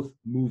 are both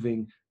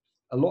moving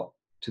a lot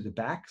to the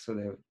back, so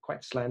they're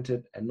quite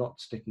slanted and not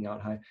sticking out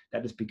high.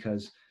 That is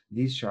because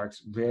these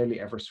sharks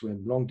rarely ever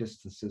swim long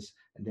distances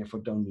and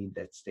therefore don't need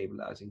that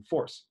stabilizing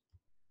force.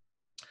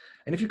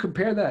 And if you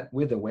compare that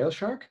with a whale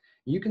shark,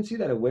 you can see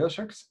that a whale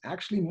shark is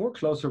actually more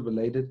closely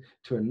related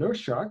to a nurse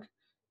shark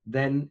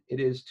than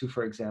it is to,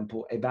 for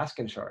example, a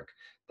baskin shark.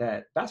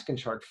 That baskin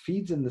shark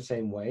feeds in the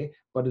same way,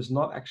 but is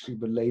not actually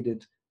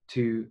related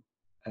to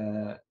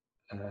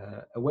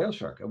a whale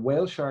shark. A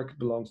whale shark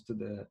belongs to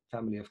the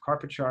family of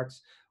carpet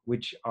sharks,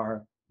 which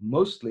are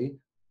mostly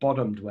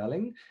bottom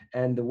dwelling.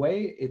 And the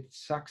way it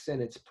sucks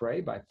in its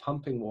prey by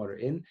pumping water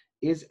in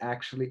is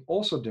actually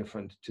also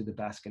different to the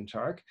baskin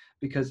shark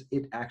because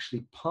it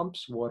actually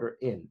pumps water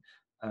in.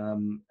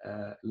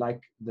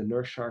 Like the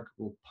nurse shark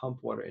will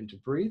pump water in to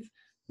breathe,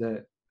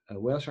 the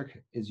whale shark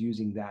is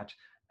using that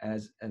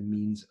as a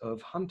means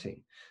of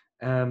hunting.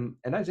 And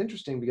that's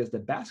interesting because the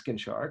baskin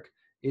shark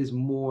is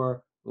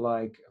more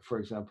like, for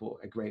example,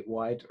 a great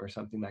white or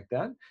something like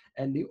that.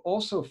 And he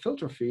also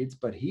filter feeds,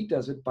 but he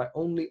does it by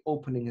only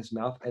opening his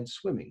mouth and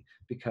swimming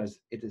because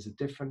it is a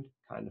different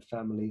kind of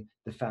family,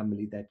 the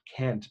family that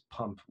can't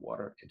pump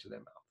water into their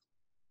mouth.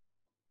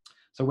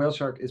 So whale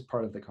shark is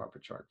part of the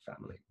carpet shark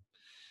family.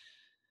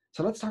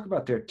 So let's talk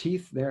about their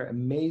teeth. They're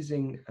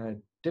amazing,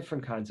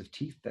 different kinds of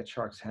teeth that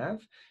sharks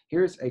have.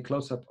 Here's a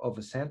close-up of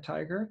a sand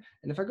tiger.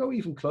 And if I go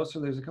even closer,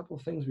 there's a couple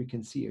of things we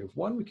can see here.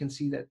 One, we can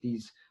see that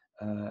these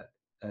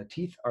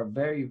teeth are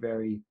very,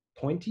 very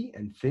pointy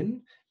and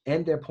thin,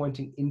 and they're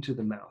pointing into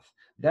the mouth.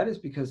 That is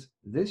because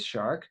this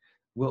shark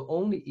will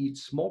only eat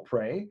small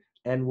prey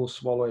and will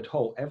swallow it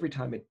whole. Every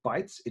time it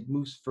bites, it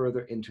moves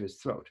further into his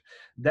throat.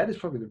 That is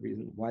probably the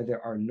reason why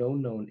there are no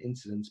known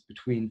incidents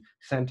between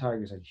sand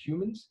tigers and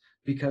humans,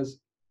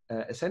 because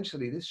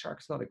essentially this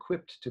shark is not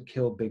equipped to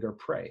kill bigger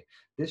prey.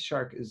 This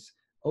shark is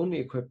only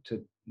equipped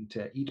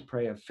to eat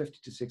prey of 50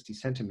 to 60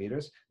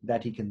 centimeters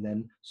that he can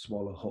then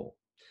swallow whole.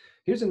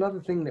 Here's another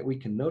thing that we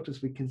can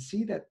notice. We can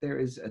see that there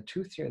is a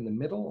tooth here in the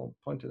middle. I'll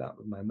point it out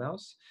with my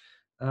mouse.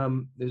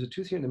 There's a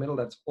tooth here in the middle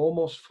that's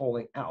almost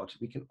falling out.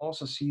 We can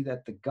also see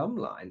that the gum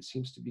line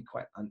seems to be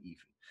quite uneven.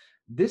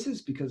 This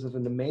is because of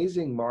an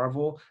amazing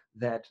marvel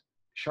that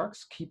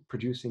sharks keep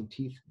producing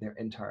teeth their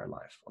entire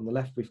life. On the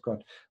left, we've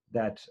got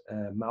that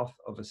mouth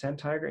of a sand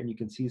tiger, and you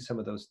can see some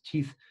of those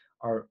teeth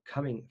are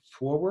coming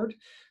forward.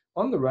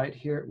 On the right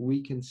here,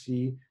 we can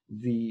see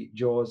the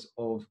jaws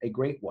of a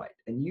great white,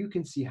 and you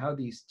can see how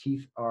these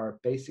teeth are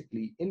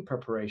basically in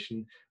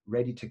preparation,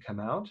 ready to come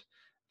out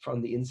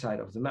from the inside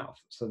of the mouth.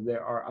 So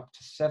there are up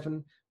to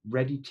 7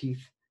 ready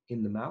teeth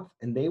in the mouth,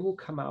 and they will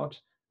come out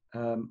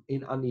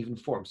in uneven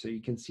form. So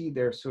you can see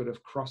they're sort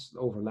of cross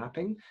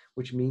overlapping,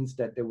 which means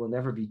that there will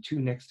never be 2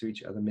 next to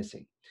each other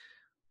missing.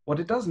 What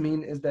it does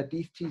mean is that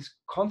these teeth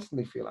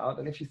constantly feel out.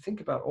 And if you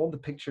think about all the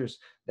pictures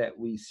that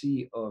we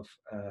see of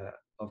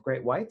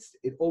great whites,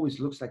 it always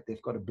looks like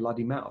they've got a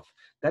bloody mouth.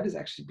 That is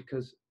actually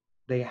because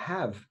they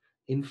have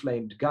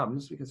inflamed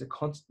gums because they're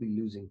constantly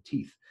losing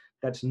teeth.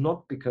 That's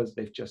not because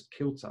they've just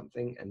killed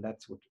something, and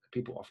that's what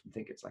people often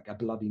think, it's like a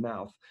bloody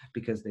mouth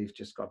because they've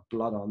just got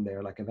blood on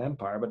there like a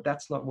vampire, but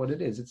that's not what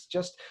it is. It's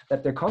just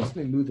that they're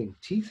constantly losing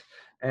teeth,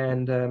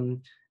 and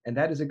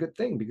that is a good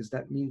thing because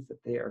that means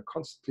that they are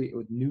constantly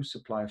with new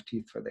supply of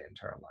teeth for their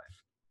entire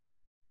life.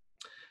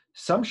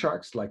 Some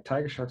sharks, like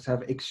tiger sharks,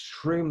 have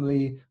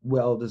extremely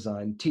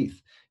well-designed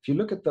teeth. If you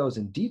look at those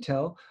in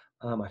detail,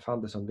 I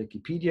found this on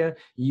Wikipedia,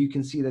 you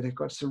can see that they've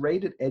got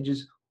serrated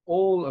edges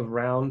all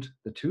around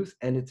the tooth,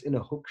 and it's in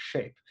a hook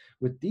shape.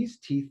 With these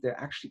teeth, they're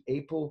actually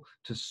able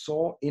to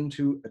saw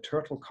into a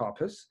turtle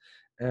carpus,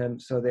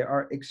 so they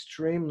are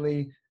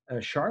extremely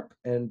sharp,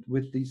 and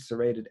with these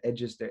serrated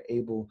edges, they're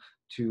able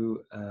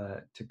to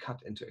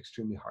cut into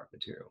extremely hard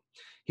material.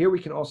 Here we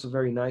can also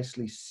very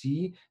nicely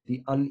see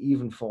the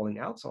uneven falling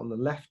out. So on the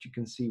left, you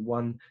can see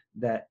one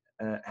that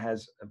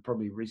has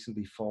probably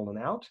recently fallen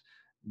out.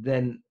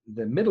 Then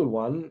the middle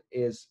one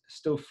is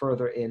still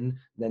further in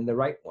than the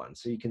right one.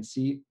 So you can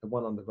see the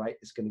one on the right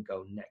is going to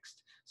go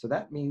next. So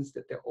that means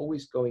that they're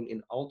always going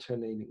in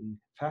alternating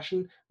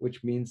fashion,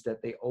 which means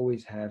that they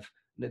always have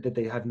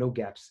no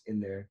gaps in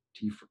their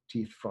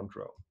teeth front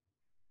row.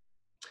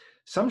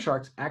 Some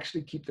sharks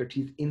actually keep their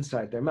teeth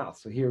inside their mouth.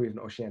 So here we have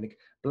an oceanic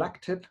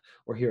blacktip,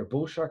 or here a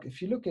bull shark.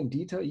 If you look in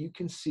detail, you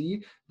can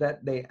see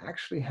that they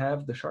actually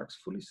have the sharks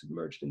fully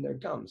submerged in their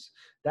gums.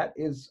 That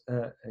is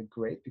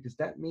great, because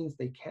that means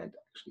they can't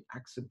actually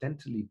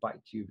accidentally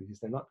bite you, because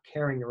they're not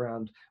carrying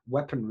around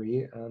weaponry.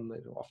 It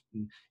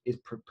often is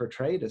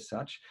portrayed as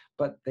such,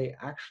 but they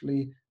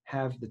actually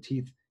have the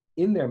teeth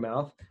in their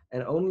mouth,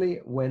 and only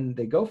when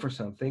they go for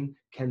something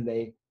can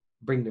they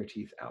bring their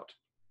teeth out.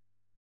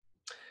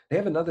 They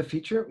have another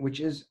feature,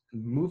 which is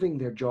moving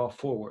their jaw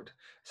forward.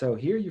 So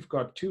here you've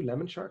got two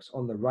lemon sharks.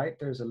 On the right,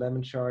 there's a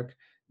lemon shark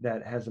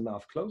that has a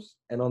mouth closed.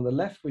 And on the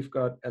left, we've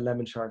got a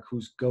lemon shark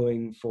who's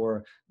going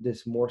for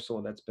this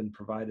morsel that's been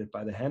provided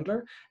by the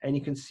handler. And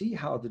you can see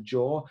how the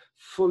jaw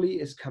fully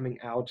is coming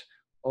out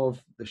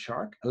of the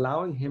shark,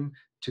 allowing him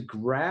to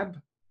grab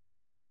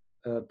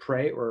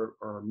prey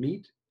or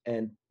meat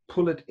and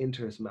pull it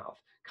into his mouth,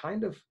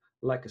 kind of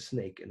like a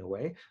snake in a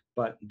way,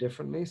 but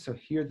differently. So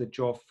here the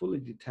jaw fully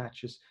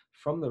detaches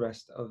from the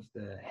rest of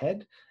the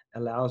head,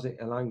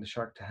 allowing the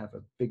shark to have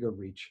a bigger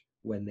reach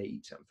when they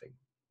eat something.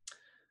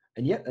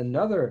 And yet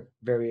another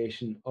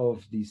variation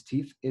of these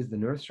teeth is the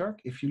nurse shark.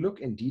 If you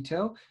look in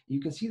detail,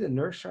 you can see the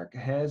nurse shark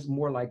has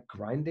more like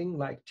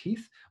grinding-like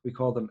teeth. We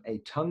call them a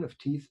tongue of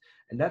teeth,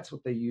 and that's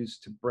what they use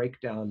to break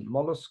down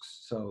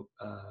mollusks, so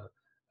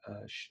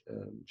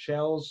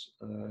shells,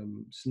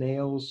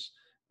 snails,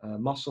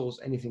 mussels,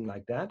 anything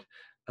like that.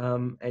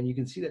 And you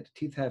can see that the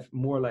teeth have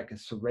more like a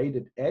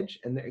serrated edge,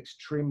 and they're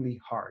extremely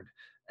hard.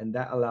 And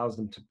that allows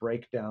them to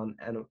break down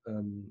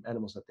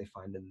animals that they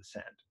find in the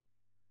sand.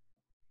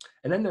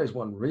 And then there's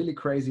one really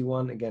crazy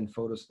one, again,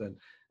 photos that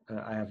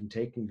I haven't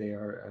taken, they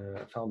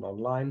are found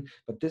online,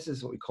 but this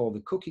is what we call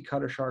the cookie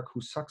cutter shark,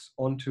 who sucks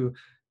onto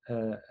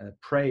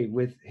prey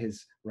with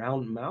his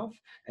round mouth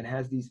and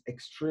has these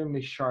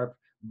extremely sharp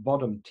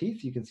bottom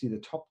teeth. You can see the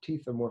top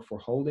teeth are more for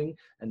holding,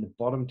 and the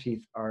bottom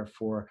teeth are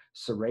for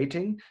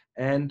serrating,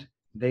 and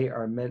they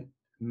are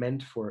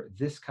meant for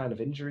this kind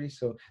of injury.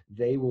 So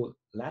they will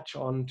latch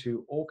on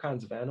to all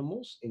kinds of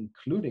animals,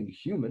 including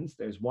humans.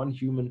 There's one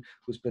human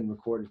who's been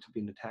recorded to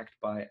being attacked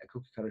by a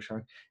cookie cutter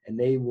shark, and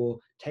they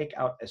will take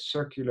out a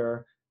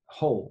circular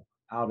hole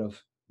out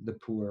of the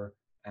poor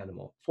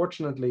animal.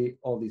 Fortunately,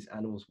 all these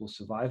animals will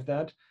survive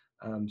that,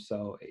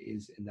 so it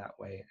is in that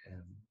way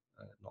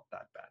not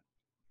that bad.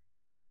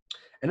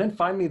 And then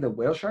finally, the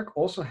whale shark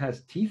also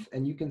has teeth,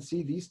 and you can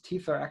see these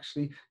teeth are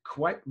actually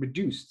quite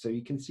reduced. So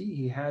you can see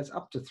he has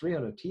up to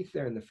 300 teeth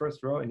there in the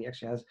first row, and he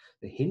actually has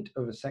the hint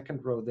of a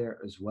second row there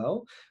as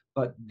well.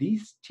 But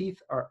these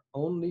teeth are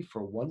only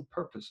for one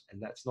purpose,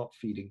 and that's not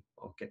feeding.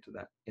 I'll get to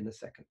that in a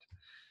second.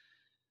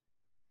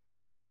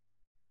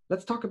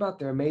 Let's talk about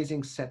their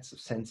amazing sets of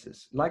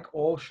senses. Like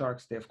all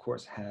sharks, they of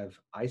course have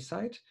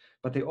eyesight,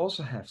 but they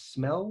also have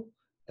smell,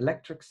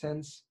 electric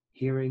sense,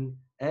 hearing,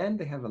 and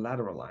they have a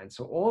lateral line.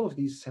 So all of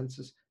these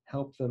senses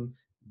help them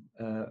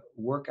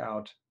work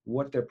out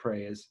what their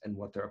prey is and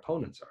what their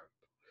opponents are.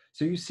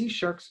 So you see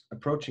sharks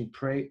approaching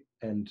prey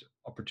and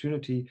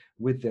opportunity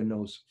with their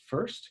nose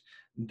first.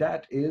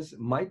 That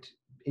might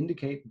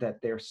indicate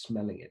that they're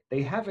smelling it.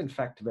 They have in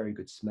fact very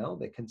good smell.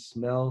 They can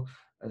smell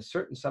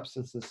certain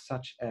substances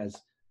such as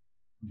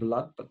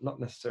blood, but not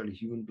necessarily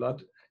human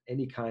blood,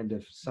 any kind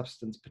of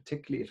substance,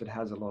 particularly if it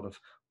has a lot of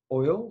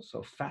oil,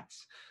 so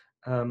fats.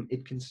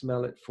 It can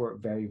smell it for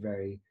very,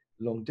 very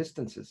long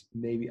distances,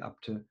 maybe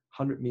up to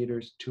 100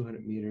 meters,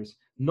 200 meters,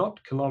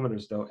 not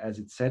kilometers though, as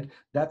it said.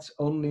 That's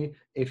only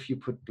if you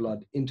put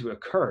blood into a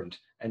current,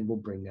 and we'll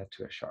bring that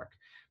to a shark.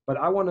 But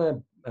I want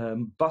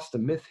to bust a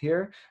myth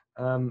here.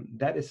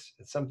 That is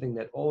something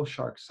that all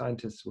shark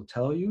scientists will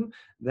tell you,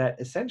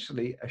 that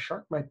essentially a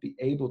shark might be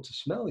able to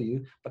smell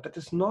you, but that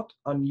is not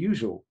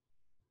unusual.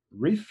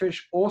 Reef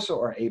fish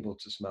also are able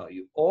to smell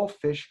you. All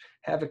fish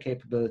have a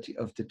capability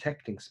of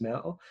detecting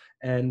smell,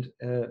 and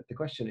the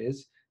question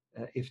is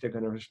if they're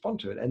going to respond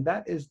to it. And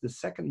that is the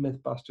second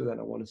myth buster that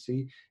I want to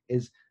see,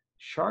 is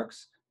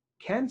sharks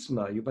can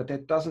smell you, but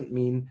that doesn't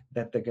mean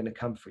that they're going to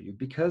come for you,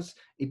 because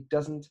it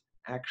doesn't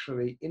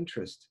actually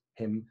interest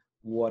him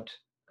what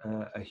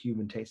a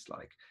human tastes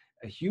like.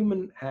 A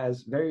human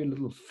has very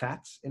little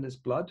fats in his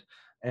blood,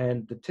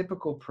 and the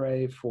typical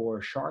prey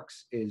for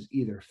sharks is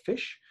either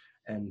fish,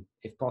 and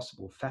if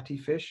possible fatty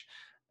fish,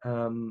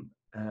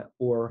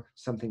 or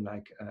something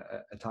like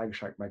a tiger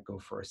shark might go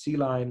for a sea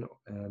lion.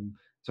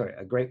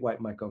 A great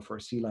white might go for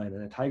a sea lion,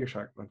 and a tiger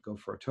shark might go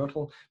for a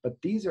turtle. But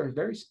these are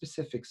very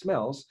specific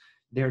smells.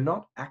 They're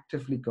not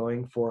actively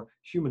going for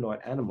humanoid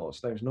animals.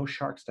 There's no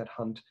sharks that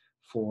hunt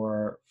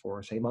for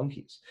say,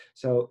 monkeys.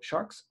 So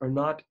sharks are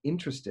not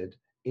interested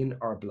in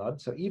our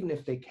blood. So even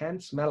if they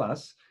can smell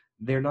us,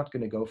 they're not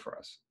going to go for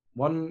us.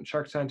 One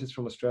shark scientist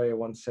from Australia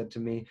once said to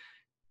me,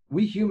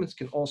 we humans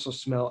can also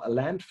smell a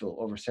landfill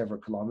over several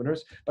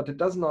kilometers, but it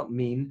does not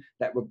mean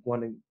that we're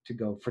wanting to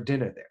go for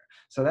dinner there.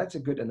 So that's a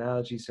good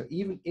analogy. So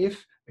even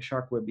if a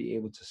shark would be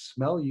able to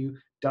smell you,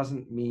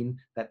 doesn't mean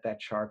that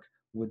that shark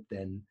would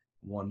then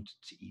want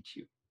to eat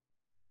you.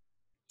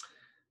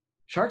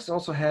 Sharks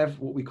also have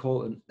what we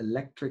call an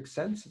electric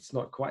sense. It's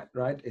not quite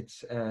right.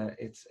 It's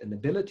an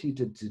ability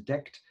to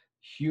detect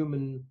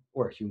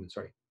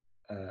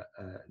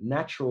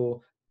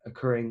natural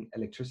occurring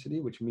electricity,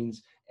 which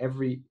means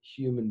every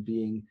human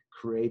being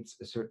creates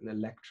a certain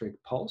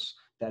electric pulse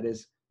that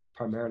is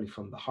primarily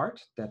from the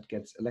heart that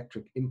gets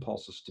electric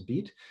impulses to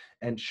beat.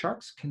 And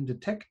sharks can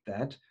detect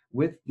that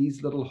with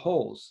these little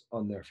holes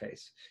on their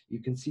face.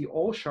 You can see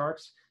all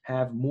sharks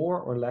have more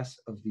or less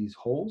of these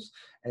holes,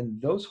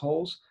 and those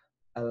holes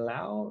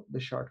allow the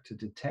shark to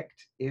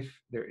detect if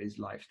there is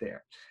life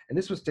there. And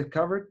this was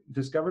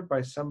discovered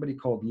by somebody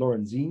called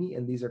Lorenzini,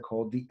 and these are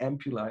called the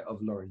ampullae of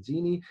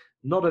Lorenzini.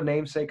 Not a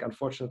namesake,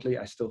 unfortunately.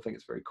 I still think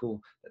it's very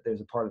cool that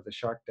there's a part of the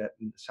shark that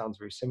sounds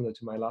very similar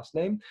to my last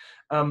name.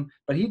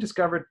 But he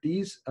discovered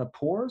these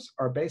pores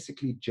are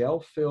basically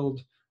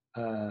gel-filled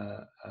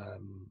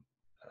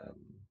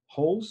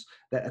holes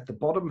that at the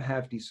bottom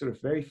have these sort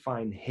of very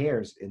fine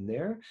hairs in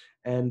there,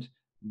 and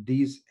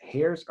these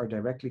hairs are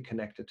directly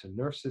connected to the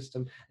nerve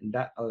system, and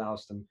that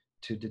allows them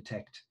to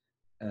detect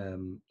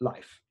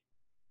life.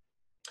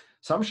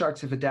 Some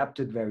sharks have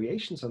adapted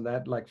variations on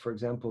that, like for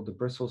example, the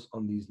bristles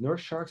on these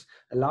nurse sharks,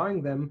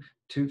 allowing them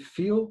to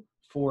feel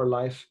for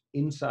life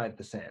inside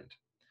the sand.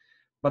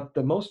 But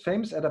the most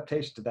famous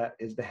adaptation to that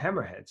is the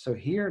hammerhead. So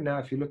here now,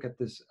 if you look at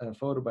this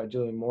photo by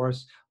Gillian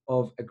Morris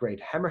of a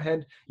great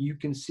hammerhead, you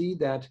can see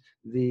that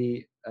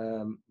the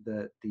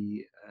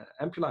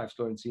ampullae of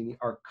Lorenzini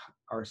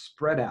are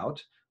spread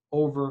out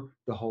over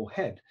the whole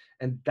head.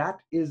 And that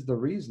is the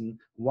reason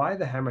why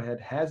the hammerhead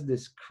has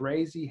this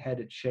crazy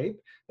headed shape.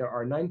 There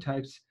are 9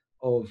 types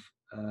of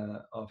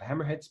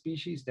hammerhead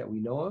species that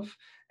we know of,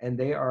 and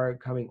they are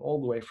coming all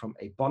the way from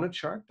a bonnet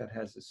shark that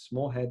has a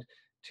small head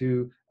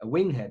to a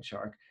winghead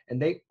shark,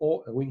 and a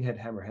winghead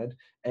hammerhead,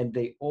 and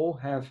they all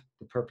have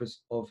the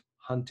purpose of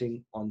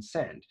hunting on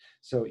sand.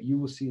 So you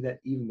will see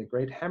that even the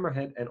great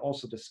hammerhead and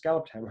also the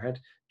scalloped hammerhead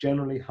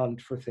generally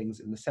hunt for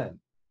things in the sand.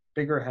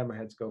 Bigger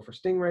hammerheads go for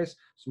stingrays,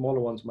 smaller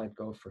ones might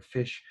go for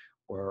fish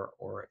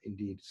or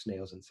indeed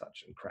snails and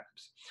such, and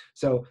crabs.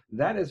 So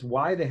that is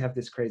why they have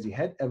this crazy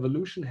head.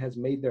 Evolution has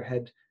made their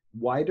head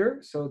wider,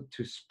 so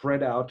to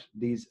spread out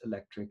these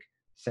electric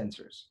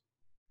sensors.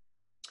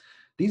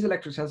 These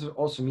electric sensors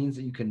also means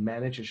that you can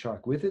manage a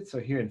shark with it. So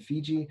here in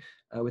Fiji,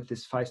 with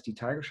this feisty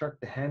tiger shark,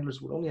 the handlers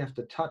would only have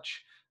to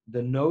touch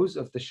the nose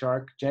of the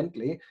shark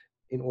gently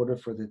in order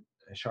for the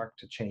shark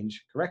to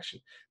change direction.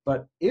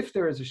 But if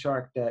there is a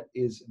shark that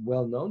is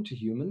well known to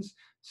humans,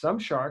 some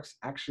sharks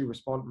actually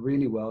respond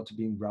really well to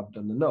being rubbed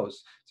on the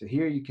nose. So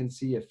here you can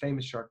see a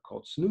famous shark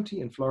called Snooty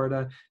in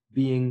Florida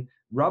being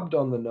rubbed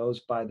on the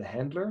nose by the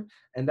handler.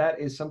 And that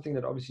is something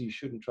that obviously you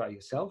shouldn't try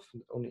yourself,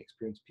 only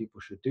experienced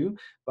people should do.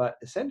 But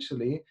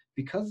essentially,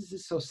 because this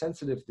is so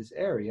sensitive, this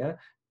area,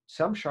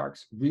 some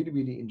sharks really,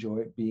 really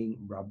enjoy being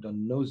rubbed on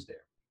the nose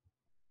there.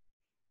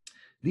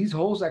 These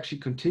holes actually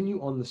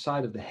continue on the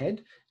side of the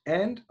head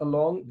and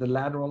along the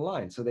lateral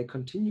line. So they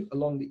continue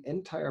along the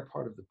entire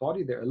part of the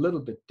body. They're a little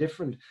bit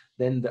different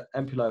than the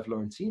ampullae of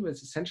Lorenzini, but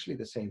it's essentially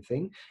the same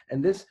thing.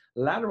 And this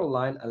lateral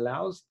line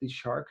allows the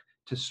shark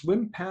to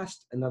swim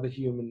past another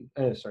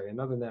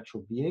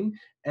natural being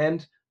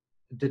and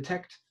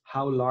detect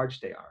how large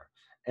they are.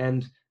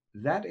 And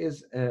that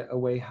is a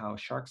way how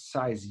sharks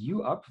size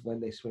you up when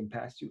they swim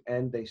past you,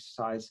 and they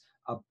size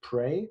up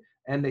prey,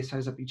 and they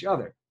size up each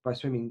other. By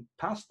swimming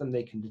past them,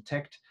 they can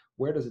detect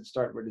where does it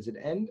start, where does it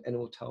end, and it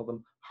will tell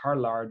them how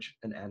large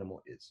an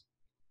animal is.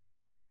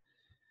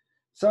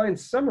 So in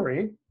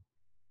summary,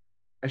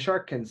 a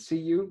shark can see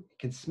you, he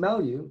can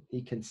smell you,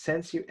 he can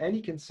sense you, and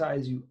he can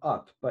size you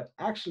up. But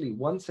actually,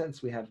 one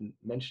sense we haven't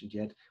mentioned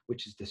yet,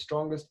 which is the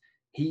strongest,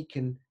 he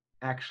can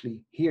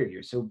actually hear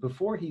you. So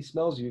before he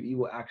smells you, he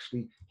will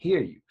actually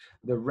hear you.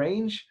 The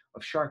range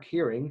of shark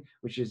hearing,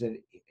 which is a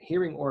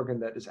hearing organ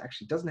that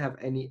doesn't have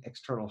any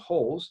external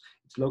holes,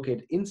 it's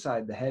located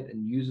inside the head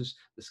and uses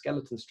the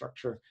skeleton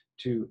structure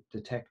to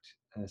detect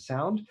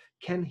sound,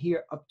 can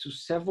hear up to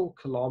several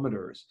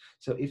kilometers.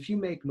 So if you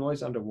make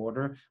noise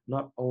underwater,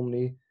 not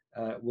only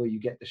will you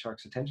get the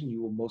shark's attention,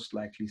 you will most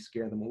likely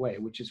scare them away,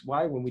 which is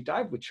why when we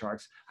dive with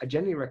sharks, I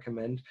generally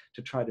recommend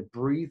to try to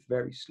breathe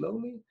very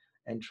slowly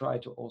and try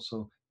to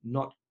also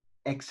not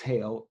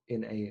exhale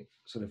in a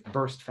sort of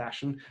burst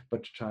fashion,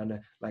 but trying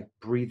to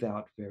breathe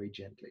out very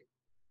gently.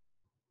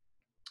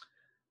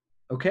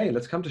 Okay,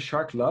 let's come to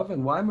shark love.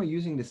 And why am I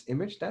using this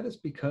image? That is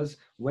because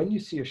when you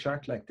see a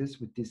shark like this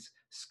with this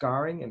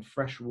scarring and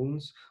fresh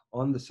wounds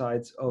on the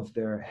sides of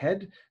their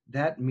head,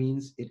 that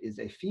means it is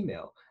a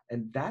female.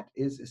 And that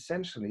is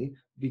essentially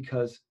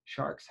because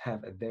sharks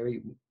have a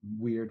very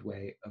weird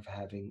way of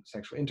having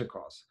sexual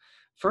intercourse.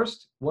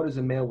 First, what is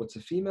a male? What's a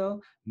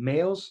female?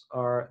 Males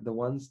are the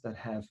ones that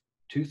have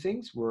two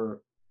things. We're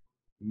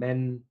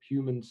men,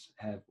 humans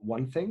have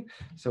one thing.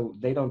 So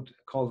they don't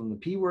call them the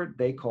P word,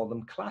 they call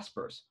them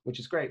claspers, which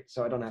is great.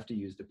 So I don't have to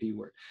use the P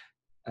word.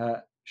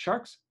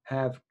 Sharks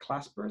have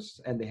claspers,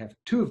 and they have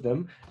two of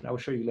them, and I will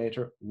show you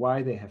later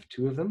why they have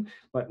two of them.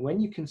 But when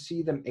you can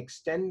see them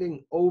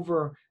extending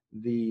over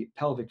the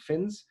pelvic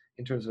fins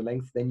in terms of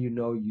length, then you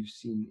know you're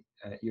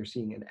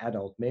seeing an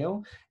adult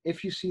male.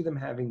 If you see them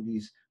having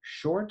these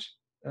short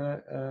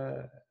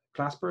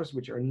claspers,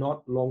 which are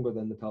not longer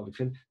than the pelvic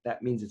fin,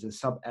 that means it's a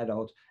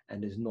sub-adult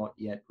and is not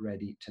yet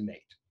ready to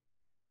mate.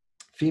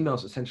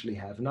 Females essentially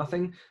have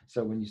nothing.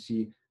 So when you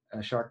see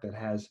a shark that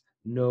has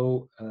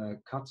no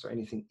cuts or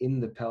anything in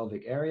the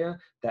pelvic area,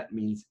 that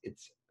means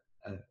it's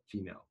a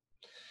female.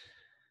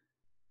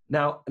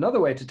 Now, another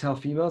way to tell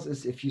females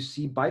is if you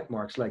see bite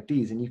marks like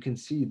these, and you can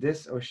see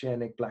this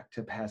oceanic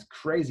blacktip has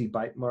crazy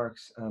bite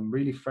marks,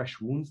 really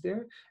fresh wounds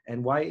there.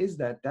 And why is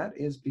that? That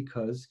is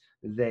because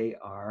they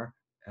are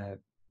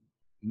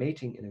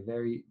mating in a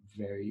very,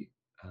 very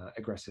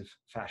aggressive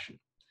fashion.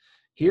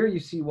 Here you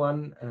see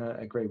one,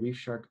 a gray reef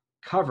shark,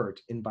 covered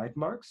in bite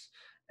marks.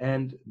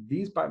 And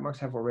these bite marks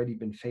have already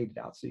been faded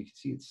out. So you can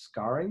see it's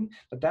scarring,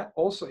 but that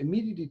also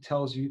immediately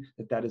tells you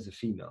that that is a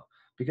female,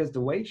 because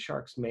the way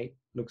sharks mate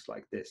looks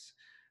like this.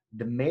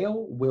 The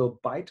male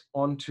will bite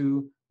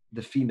onto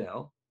the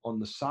female on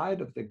the side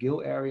of the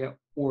gill area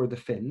or the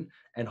fin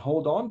and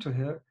hold on to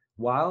her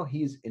while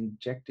he's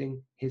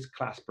injecting his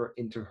clasper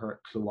into her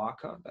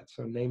cloaca. That's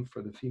her name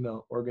for the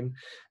female organ.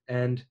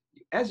 And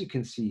as you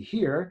can see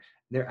here,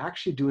 they're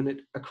actually doing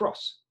it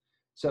across.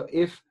 So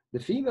if the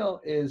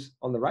female is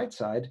on the right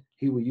side,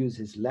 he will use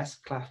his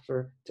left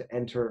clasper to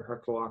enter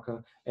her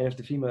cloaca. And if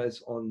the female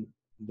is on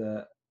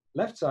the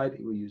left side,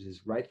 he will use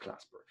his right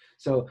clasper.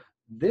 So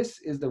this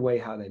is the way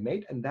how they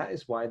mate, and that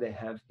is why they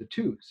have the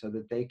two, so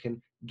that they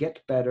can get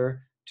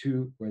better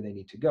to where they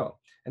need to go.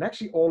 And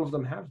actually all of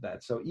them have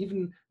that. So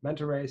even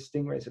manta rays,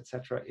 stingrays,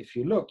 etc., if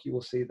you look, you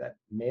will see that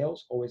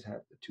males always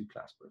have the two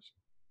claspers.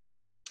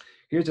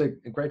 Here's a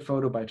great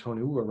photo by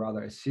Tony Wu, or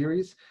rather a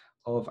series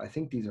of, I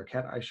think these are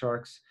cat eye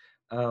sharks.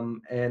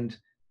 And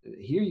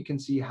here you can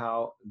see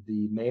how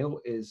the male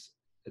is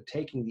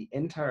taking the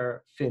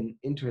entire fin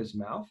into his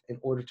mouth in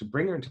order to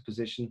bring her into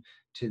position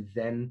to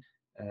then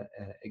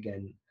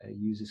again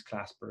use his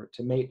clasper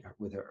to mate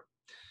with her.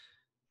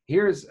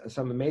 Here's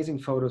some amazing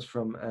photos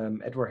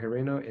from Edward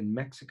Herreno in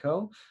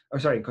Mexico, or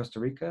sorry, in Costa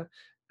Rica,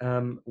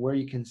 where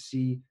you can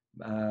see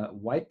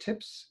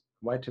white-tip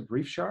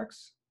reef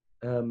sharks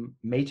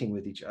mating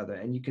with each other.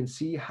 And you can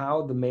see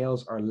how the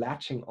males are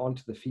latching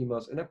onto the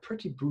females in a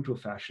pretty brutal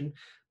fashion,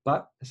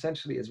 but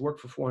essentially it's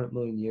worked for 400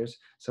 million years.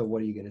 So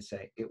what are you going to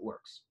say? It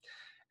works.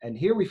 And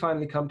here we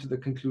finally come to the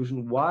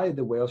conclusion why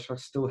the whale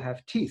sharks still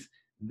have teeth.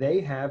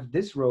 They have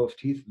this row of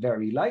teeth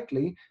very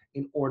likely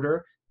in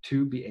order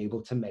to be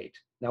able to mate.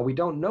 Now, we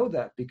don't know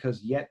that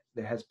because yet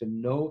there has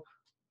been no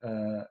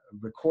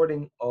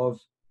recording of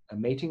a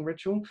mating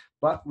ritual,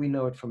 but we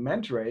know it from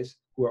manta rays,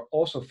 who are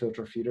also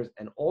filter feeders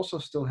and also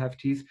still have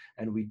teeth.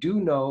 And we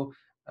do know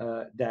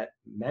that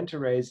manta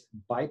rays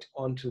bite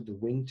onto the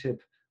wingtip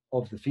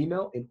of the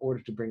female in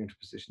order to bring her into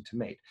position to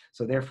mate.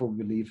 So therefore,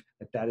 we believe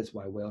that that is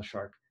why whale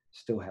sharks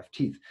still have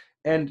teeth.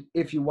 And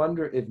if you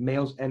wonder if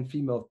males and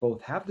females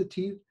both have the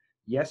teeth,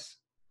 yes,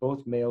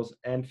 both males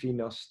and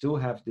females still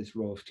have this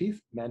row of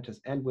teeth. Mantas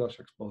and whale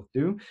sharks both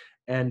do.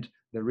 And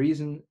the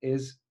reason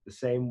is the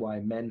same why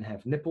men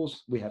have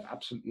nipples. We have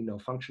absolutely no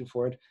function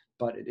for it,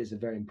 but it is a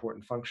very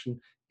important function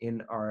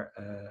in our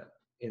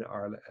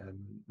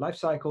life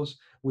cycles,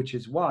 which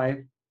is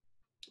why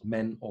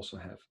men also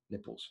have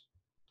nipples.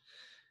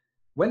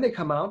 When they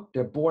come out,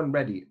 they're born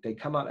ready. They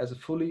come out as a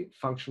fully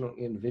functional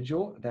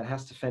individual that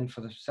has to fend for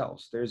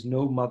themselves. There's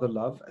no mother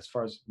love, as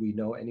far as we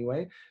know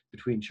anyway,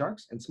 between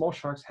sharks, and small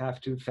sharks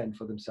have to fend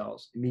for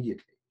themselves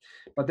immediately.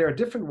 But there are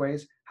different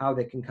ways how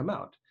they can come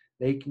out.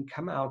 They can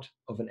come out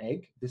of an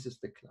egg. This is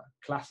the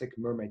classic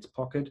mermaid's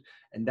pocket,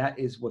 and that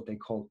is what they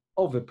call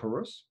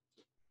oviparous,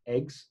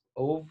 eggs,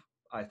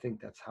 I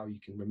think that's how you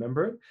can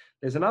remember it.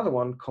 There's another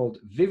one called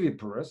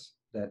viviparous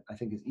that I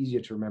think is easier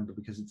to remember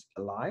because it's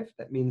alive.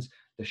 That means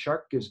the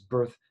shark gives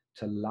birth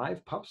to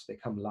live pups. They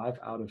come live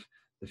out of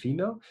the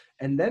female.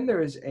 And then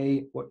there is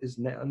what is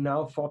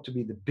now thought to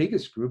be the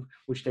biggest group,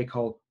 which they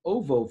call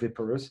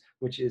ovoviparous,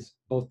 which is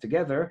both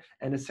together.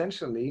 And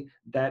essentially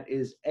that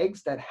is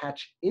eggs that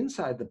hatch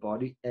inside the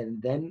body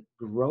and then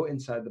grow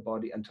inside the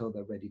body until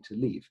they're ready to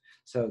leave.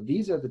 So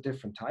these are the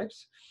different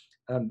types.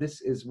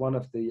 This is one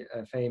of the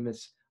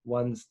famous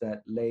ones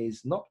that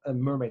lays not a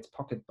mermaid's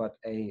pocket, but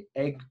an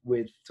egg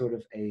with sort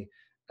of a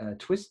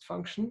twist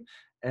function.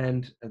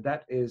 And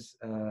that is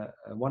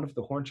one of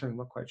the horn sharks. I'm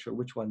not quite sure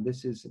which one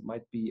this is. It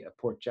might be a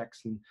Port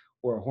Jackson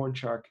or a horn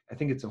shark. I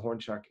think it's a horn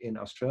shark in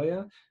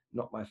Australia,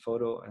 not my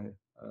photo. I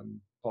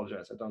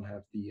apologize, I don't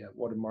have the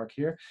watermark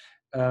here.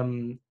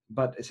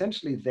 But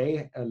essentially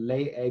they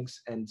lay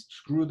eggs and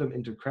screw them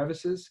into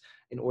crevices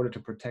in order to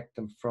protect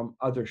them from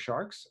other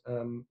sharks,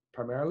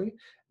 primarily,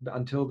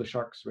 until the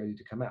shark's ready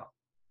to come out.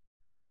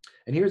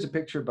 And here's a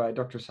picture by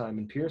Dr.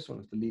 Simon Pearce, one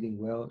of the leading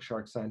whale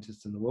shark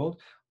scientists in the world,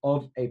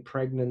 of a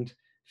pregnant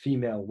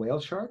female whale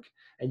shark.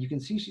 And you can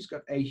see she's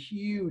got a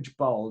huge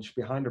bulge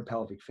behind her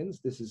pelvic fins.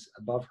 This is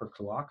above her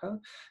cloaca.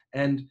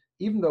 And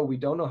even though we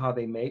don't know how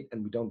they mate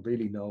and we don't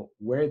really know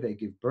where they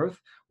give birth,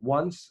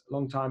 once, a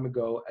long time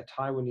ago, a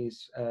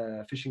Taiwanese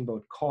fishing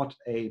boat caught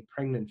a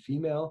pregnant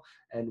female.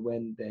 And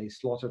when they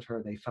slaughtered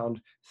her, they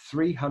found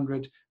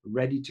 300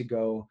 ready to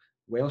go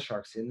whale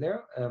sharks in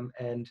there.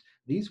 And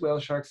these whale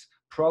sharks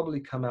probably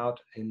come out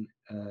in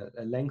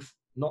a length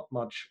not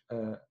much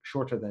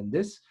shorter than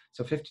this,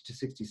 so 50 to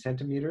 60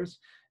 centimeters,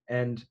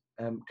 and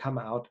come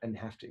out and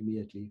have to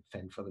immediately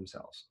fend for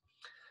themselves.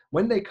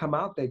 When they come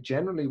out, they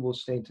generally will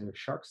stay into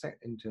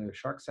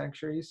shark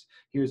sanctuaries.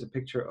 Here's a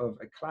picture of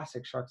a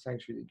classic shark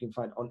sanctuary that you can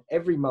find on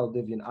every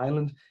Maldivian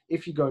island.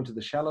 If you go into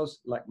the shallows,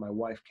 like my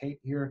wife Kate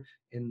here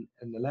in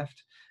the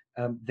left,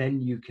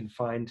 then you can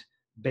find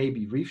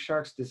baby reef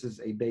sharks. This is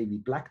a baby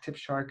blacktip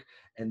shark,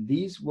 and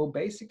these will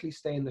basically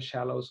stay in the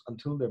shallows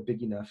until they're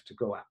big enough to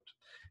go out.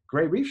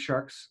 Gray reef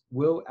sharks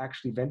will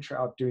actually venture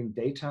out during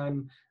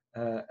daytime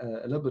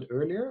a little bit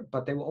earlier,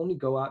 but they will only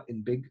go out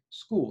in big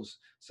schools.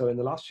 So in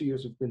the last few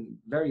years, we've been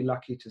very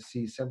lucky to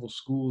see several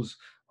schools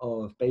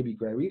of baby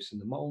gray reefs in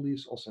the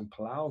Maldives, also in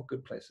Palau,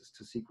 good places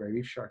to see gray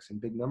reef sharks in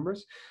big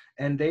numbers.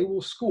 And they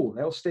will school,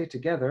 they'll stay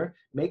together,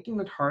 making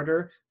it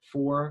harder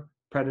for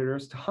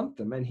predators to hunt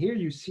them. And here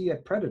you see a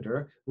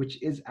predator,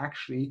 which is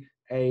actually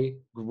a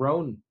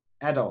grown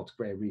adult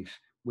gray reef,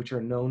 which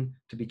are known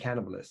to be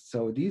cannibalists.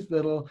 So these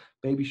little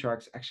baby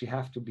sharks actually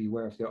have to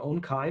beware of their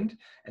own kind,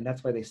 and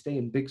that's why they stay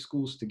in big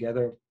schools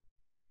together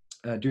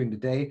during the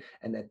day,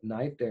 and at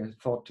night they're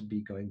thought to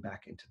be going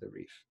back into the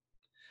reef.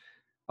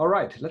 All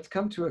right, let's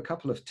come to a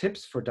couple of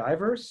tips for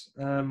divers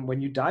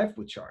when you dive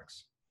with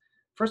sharks.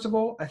 First of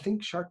all, I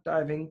think shark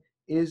diving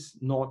is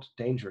not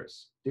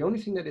dangerous. The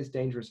only thing that is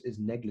dangerous is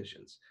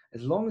negligence.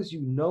 As long as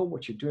you know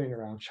what you're doing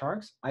around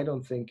sharks, I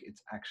don't think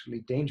it's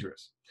actually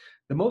dangerous.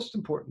 The most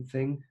important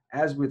thing,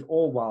 as with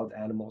all wild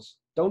animals,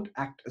 don't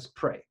act as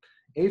prey.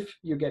 If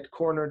you get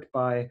cornered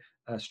by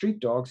street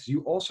dogs,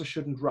 you also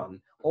shouldn't run.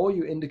 Or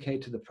you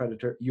indicate to the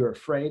predator you're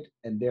afraid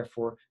and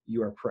therefore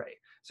you are prey.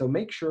 So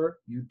make sure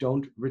you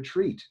don't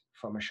retreat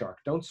from a shark.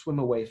 Don't swim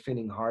away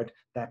finning hard.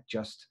 That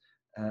just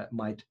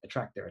might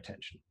attract their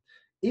attention.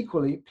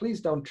 Equally,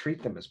 please don't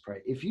treat them as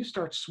prey. If you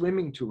start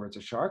swimming towards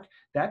a shark,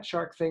 that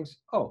shark thinks,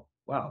 oh,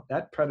 wow,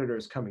 that predator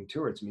is coming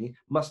towards me,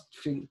 must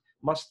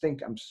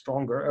think I'm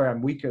stronger or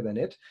I'm weaker than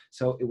it,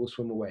 so it will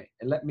swim away.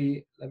 And let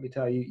me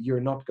tell you, you're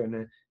not going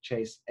to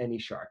chase any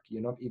shark.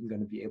 You're not even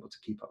going to be able to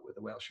keep up with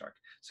a whale shark.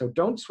 So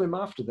don't swim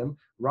after them,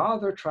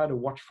 rather try to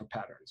watch for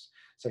patterns.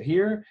 So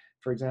here,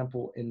 for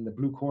example, in the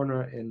blue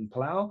corner in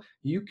Palau,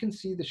 you can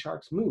see the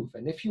sharks move.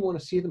 And if you want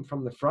to see them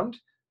from the front,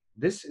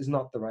 this is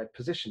not the right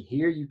position.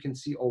 Here you can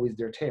see always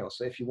their tail.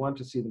 So if you want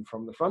to see them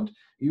from the front,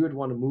 you would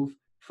want to move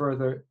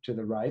further to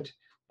the right.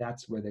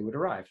 That's where they would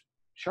arrive.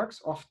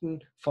 Sharks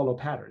often follow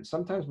patterns.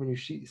 Sometimes when you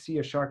see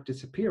a shark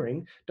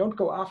disappearing, don't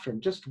go after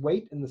him. Just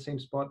wait in the same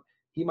spot.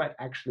 He might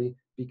actually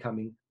be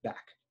coming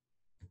back.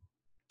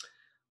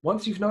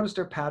 Once you've noticed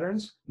their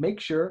patterns, make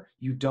sure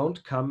you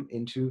don't come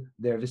into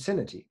their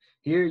vicinity.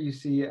 Here you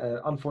see an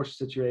unfortunate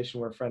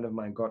situation where a friend of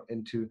mine got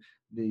into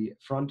the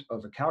front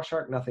of a cow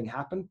shark. Nothing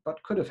happened,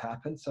 but could have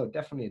happened, so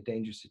definitely a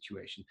dangerous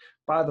situation.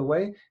 By the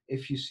way,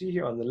 if you see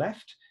here on the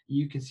left,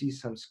 you can see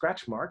some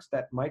scratch marks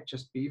that might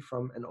just be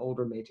from an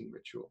older mating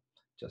ritual,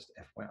 just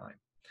FYI.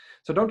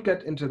 So don't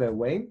get into their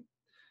way,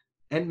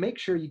 and make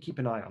sure you keep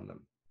an eye on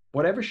them.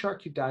 Whatever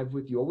shark you dive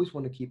with, you always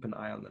want to keep an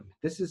eye on them.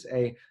 This is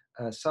a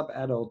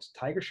sub-adult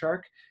tiger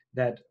shark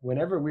that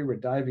whenever we were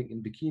diving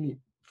in bikini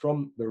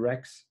from the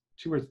wrecks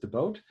towards the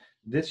boat,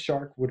 this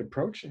shark would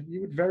approach and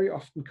you would very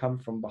often come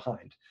from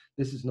behind.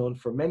 This is known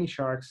for many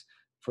sharks,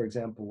 for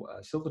example,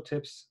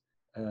 silvertips,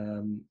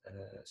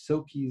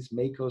 silkies,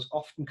 makos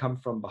often come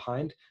from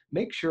behind.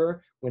 Make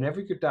sure whenever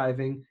you're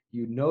diving,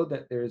 you know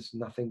that there's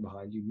nothing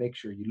behind you. Make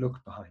sure you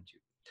look behind you.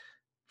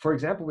 For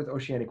example, with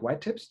oceanic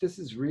whitetips, this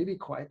is really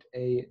quite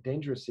a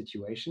dangerous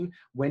situation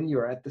when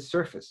you're at the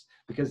surface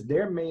because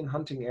their main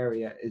hunting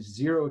area is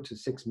 0 to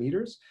 6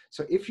 meters.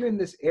 So if you're in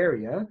this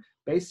area,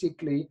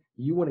 basically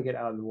you want to get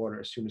out of the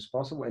water as soon as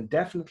possible. And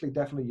definitely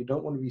you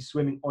don't want to be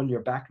swimming on your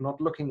back, not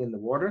looking in the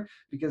water,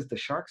 because the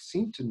sharks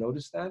seem to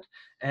notice that.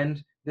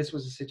 And this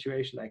was a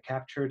situation I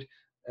captured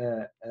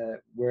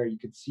where you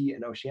could see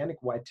an oceanic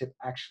whitetip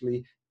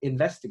actually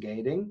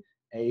investigating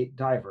a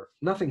diver.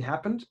 Nothing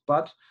happened,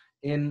 but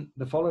in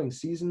the following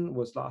season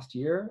was last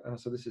year,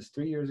 so this is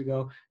 3 years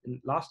ago.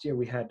 And last year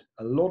we had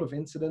a lot of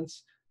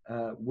incidents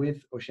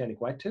with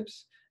oceanic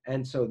whitetips,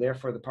 and so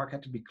therefore the park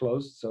had to be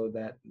closed so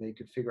that they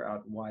could figure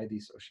out why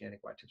these oceanic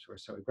whitetips were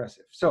so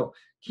aggressive. So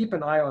keep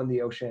an eye on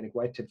the oceanic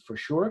whitetip for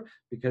sure,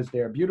 because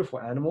they're a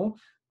beautiful animal,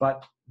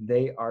 but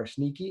they are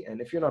sneaky,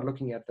 and if you're not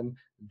looking at them,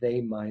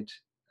 they might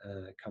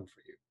come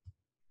for you.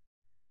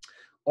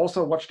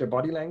 Also watch their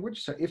body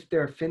language. So if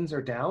their fins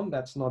are down,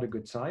 that's not a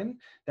good sign.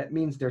 That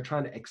means they're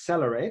trying to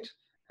accelerate,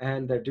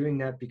 and they're doing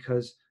that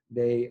because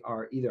they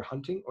are either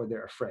hunting or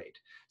they're afraid.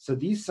 So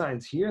these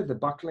signs here, the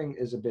buckling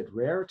is a bit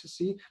rare to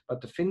see,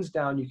 but the fins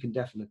down you can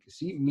definitely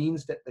see,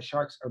 means that the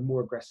sharks are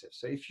more aggressive.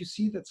 So if you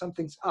see that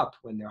something's up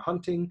when they're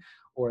hunting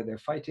or they're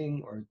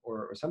fighting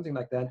or something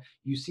like that,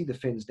 you see the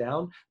fins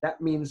down,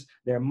 that means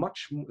there's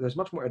much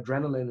more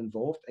adrenaline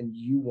involved and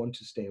you want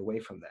to stay away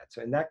from that.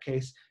 So in that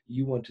case,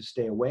 you want to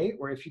stay away,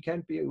 or if you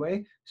can't be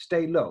away,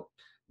 stay low.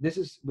 This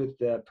is with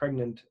the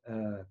pregnant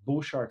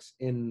bull sharks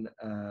in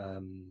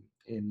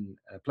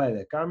Playa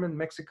del Carmen,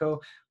 Mexico,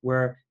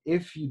 where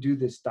if you do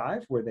this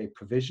dive where they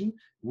provision,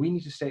 we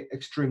need to stay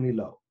extremely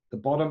low. The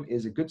bottom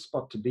is a good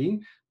spot to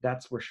be.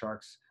 That's where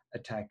sharks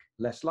attack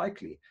less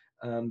likely.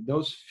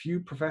 Those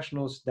few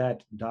professionals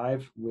that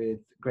dive with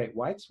great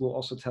whites will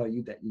also tell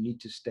you that you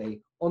need to stay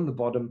on the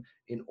bottom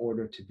in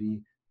order to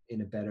be in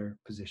a better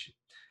position.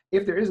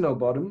 If there is no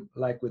bottom,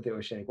 like with the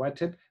oceanic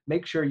whitetip,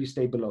 make sure you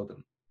stay below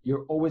them.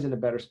 You're always in a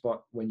better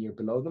spot when you're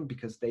below them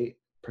because they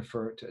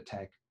prefer to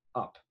attack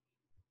up.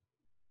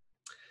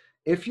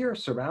 If you're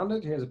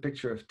surrounded, here's a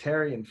picture of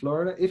Terry in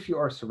Florida. If you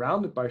are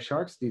surrounded by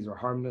sharks, these are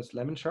harmless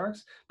lemon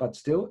sharks, but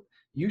still,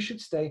 you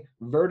should stay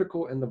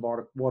vertical in the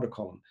water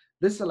column.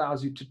 This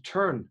allows you to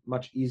turn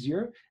much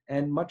easier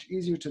and much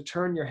easier to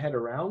turn your head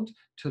around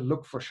to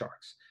look for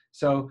sharks.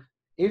 So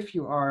if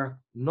you are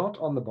not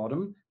on the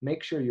bottom,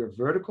 make sure you're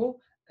vertical,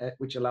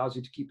 which allows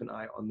you to keep an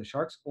eye on the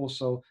sharks.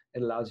 Also,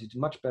 it allows you to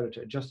much better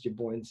to adjust your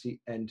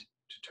buoyancy and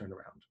to turn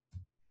around.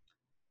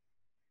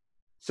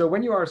 So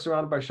when you are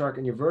surrounded by shark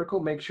and you're vertical,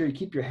 make sure you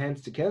keep your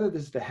hands together.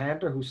 This is the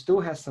handler who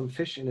still has some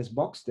fish in his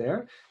box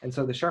there. And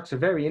so the sharks are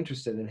very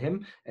interested in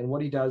him. And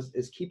what he does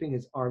is keeping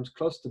his arms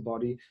close to the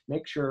body.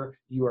 Make sure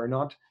you are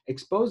not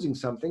exposing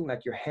something,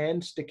 like your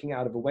hand sticking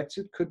out of a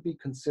wetsuit could be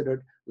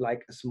considered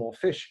like a small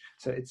fish.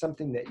 So it's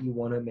something that you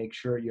want to make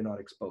sure you're not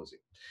exposing.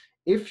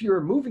 If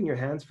you're moving your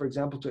hands, for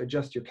example, to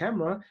adjust your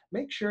camera,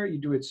 make sure you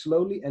do it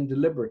slowly and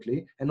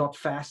deliberately and not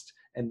fast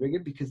and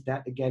rigid, because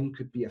that again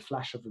could be a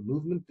flash of a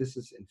movement. This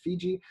is in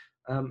Fiji,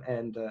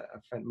 and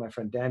my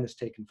friend Dan has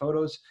taken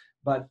photos.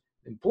 But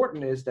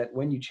important is that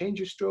when you change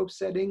your strobe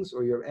settings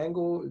or your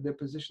angle, the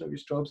position of your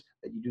strobes,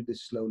 that you do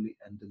this slowly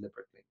and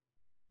deliberately.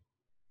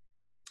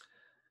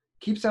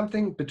 Keep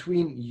something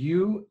between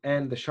you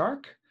and the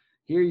shark.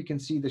 Here you can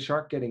see the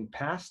shark getting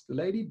past the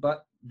lady,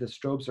 but the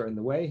strobes are in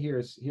the way.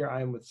 Here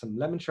I am with some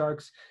lemon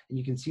sharks, and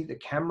you can see the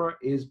camera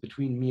is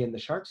between me and the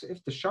shark. So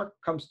if the shark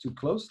comes too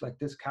close, like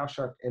this cow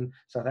shark in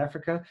South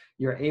Africa,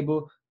 you're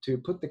able to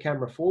put the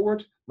camera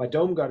forward. My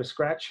dome got a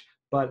scratch,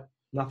 but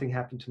nothing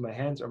happened to my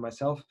hands or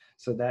myself,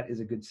 so that is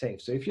a good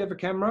save. So if you have a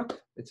camera,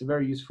 it's a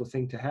very useful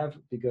thing to have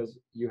because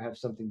you have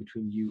something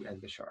between you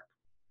and the shark.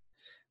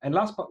 And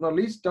last but not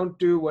least, don't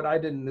do what I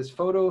did in this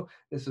photo.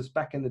 This was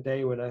back in the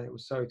day when I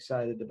was so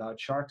excited about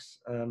sharks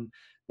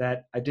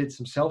that I did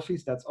some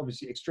selfies. That's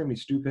obviously extremely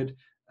stupid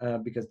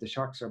because the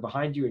sharks are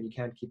behind you and you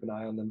can't keep an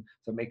eye on them.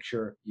 So make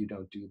sure you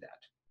don't do that.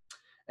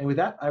 And with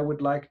that, I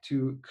would like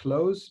to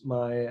close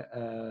my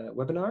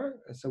webinar.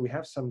 So we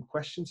have some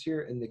questions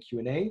here in the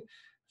Q&A.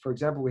 For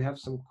example, we have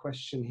some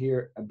question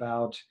here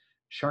about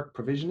shark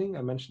provisioning.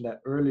 I mentioned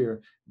that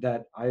earlier,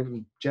 that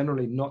I'm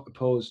generally not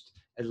opposed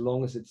as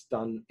long as it's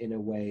done in a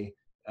way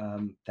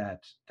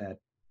that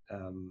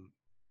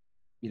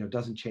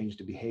doesn't change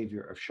the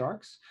behavior of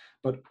sharks,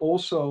 but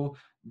also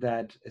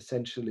that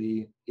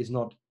essentially is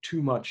not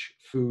too much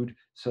food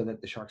so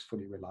that the sharks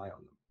fully rely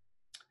on them.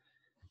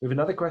 We have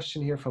another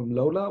question here from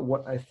Lola,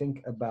 what I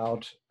think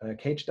about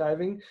cage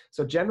diving.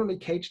 So generally,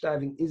 cage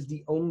diving is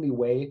the only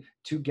way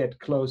to get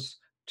close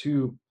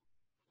to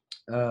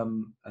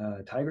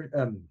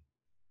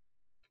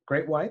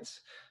great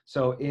whites.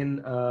 So in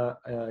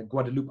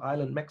Guadeloupe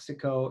Island,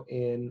 Mexico,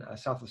 in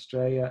South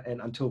Australia,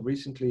 and until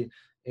recently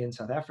in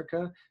South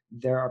Africa,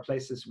 there are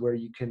places where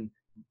you can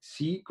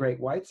see great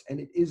whites, and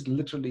it is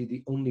literally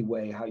the only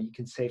way how you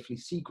can safely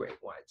see great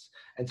whites.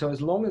 And so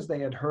as long as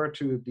they adhere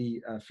to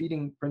the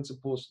feeding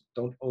principles,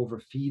 don't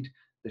overfeed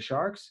the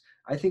sharks,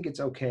 I think it's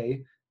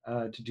okay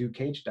to do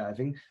cage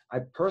diving. I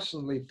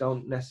personally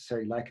don't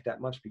necessarily like it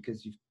that much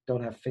because you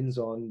don't have fins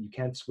on, you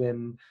can't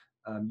swim,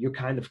 you're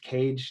kind of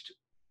caged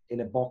in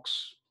a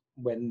box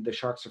when the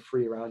sharks are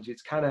free around you.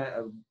 It's kind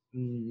of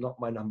not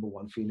my number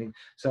one feeling.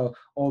 So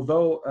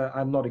although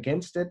I'm not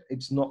against it,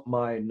 it's not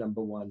my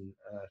number one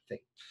thing.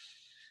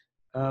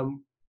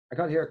 I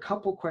got here a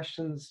couple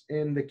questions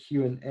in the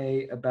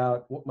Q&A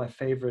about what my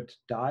favorite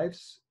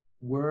dives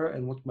were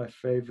and what my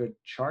favorite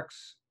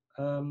sharks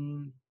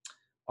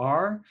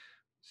are.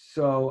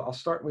 So I'll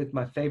start with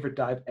my favorite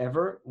dive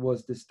ever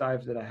was this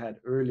dive that I had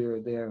earlier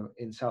there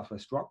in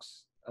Southwest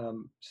Rocks.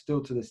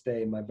 Still to this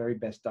day, my very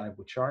best dive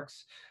with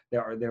sharks.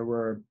 There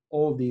were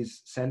all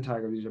these sand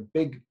tigers. These are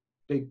big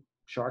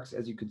sharks,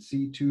 as you could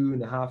see,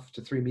 2.5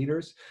 to 3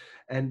 meters,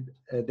 and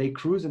they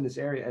cruise in this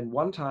area. And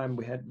one time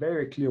we had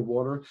very clear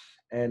water,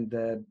 and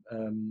the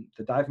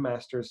dive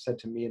master said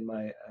to me and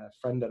my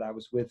friend that I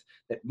was with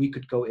that we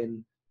could go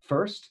in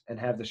first and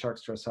have the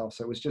sharks to ourselves.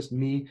 So it was just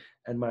me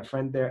and my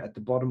friend there at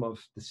the bottom of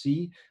the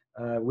sea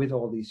with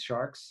all these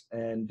sharks,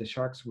 and the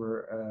sharks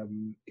were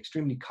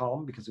extremely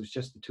calm because it was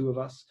just the two of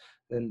us.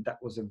 And that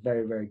was a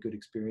very, very good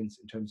experience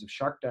in terms of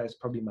shark dives,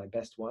 probably my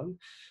best one.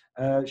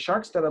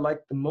 Sharks that I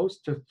like the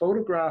most to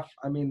photograph,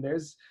 I mean,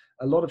 there's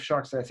a lot of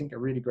sharks that I think are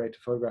really great to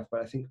photograph,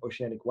 but I think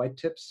oceanic white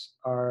tips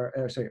are,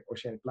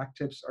 oceanic black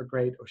tips are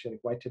great. Oceanic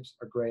white tips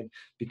are great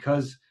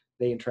because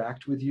they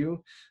interact with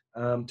you.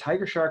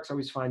 Tiger sharks, I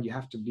always find you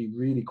have to be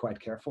really quite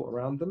careful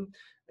around them.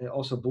 And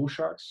also bull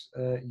sharks,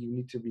 you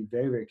need to be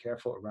very, very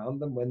careful around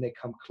them when they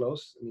come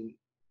close. I mean,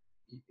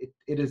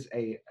 it is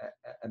a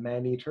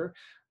man eater.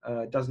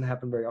 It doesn't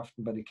happen very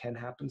often, but it can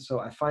happen. So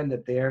I find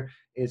that there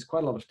is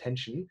quite a lot of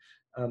tension.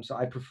 So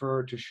I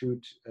prefer to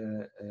shoot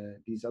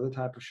these other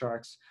type of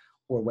sharks,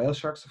 or whale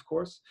sharks, of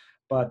course.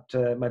 But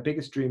my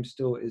biggest dream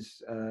still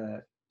is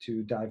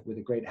to dive with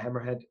a great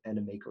hammerhead and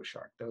a mako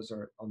shark. Those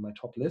are on my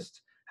top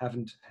list.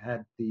 Haven't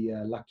had the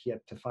luck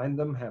yet to find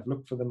them. Have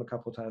looked for them a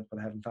couple of times, but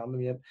I haven't found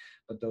them yet.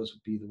 But those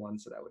would be the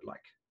ones that I would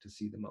like to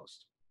see the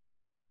most.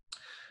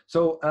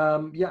 So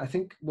yeah, I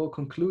think we'll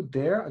conclude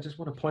there. I just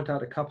want to point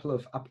out a couple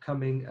of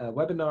upcoming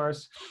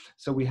webinars.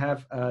 So we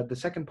have the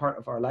second part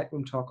of our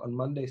Lightroom talk on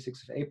Monday,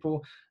 6th of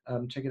April.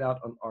 Check it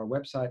out on our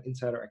website,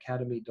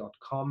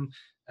 insideracademy.com.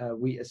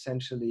 We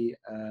essentially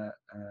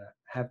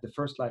have the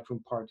first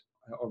Lightroom part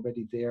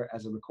already there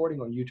as a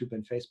recording on YouTube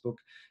and Facebook.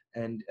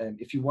 And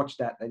if you watch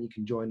that, then you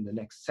can join the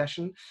next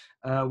session.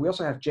 We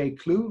also have Jay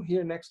Clue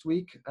here next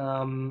week,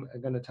 going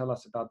to tell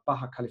us about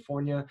Baja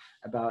California,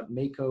 about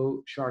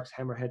mako sharks,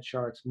 hammerhead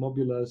sharks,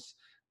 mobulas,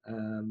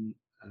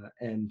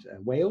 and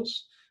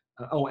whales.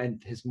 Oh,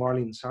 and his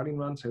marlin sardine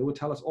run. So he will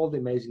tell us all the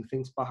amazing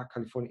things. Baja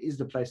California is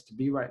the place to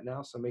be right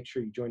now, so make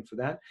sure you join for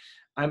that.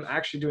 I'm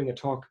actually doing a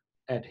talk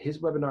at his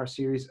webinar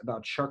series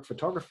about shark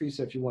photography.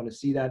 So if you want to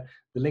see that,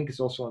 the link is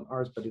also on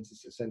ours, but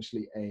it's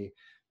essentially a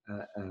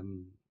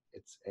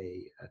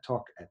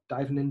talk at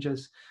Dive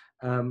Ninjas.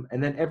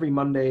 And then every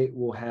Monday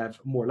we'll have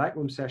more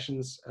Lightroom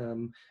sessions.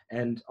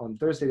 And on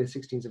Thursday, the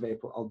 16th of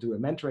April, I'll do a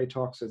manta ray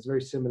talk. So it's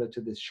very similar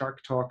to this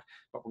shark talk,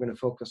 but we're going to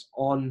focus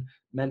on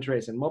manta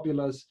rays and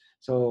mobulas.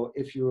 So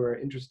if you're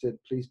interested,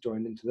 please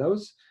join into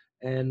those.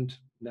 And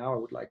now I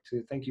would like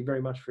to thank you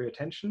very much for your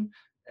attention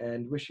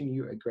and wishing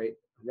you a great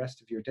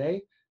rest of your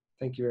day.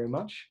 Thank you very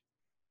much.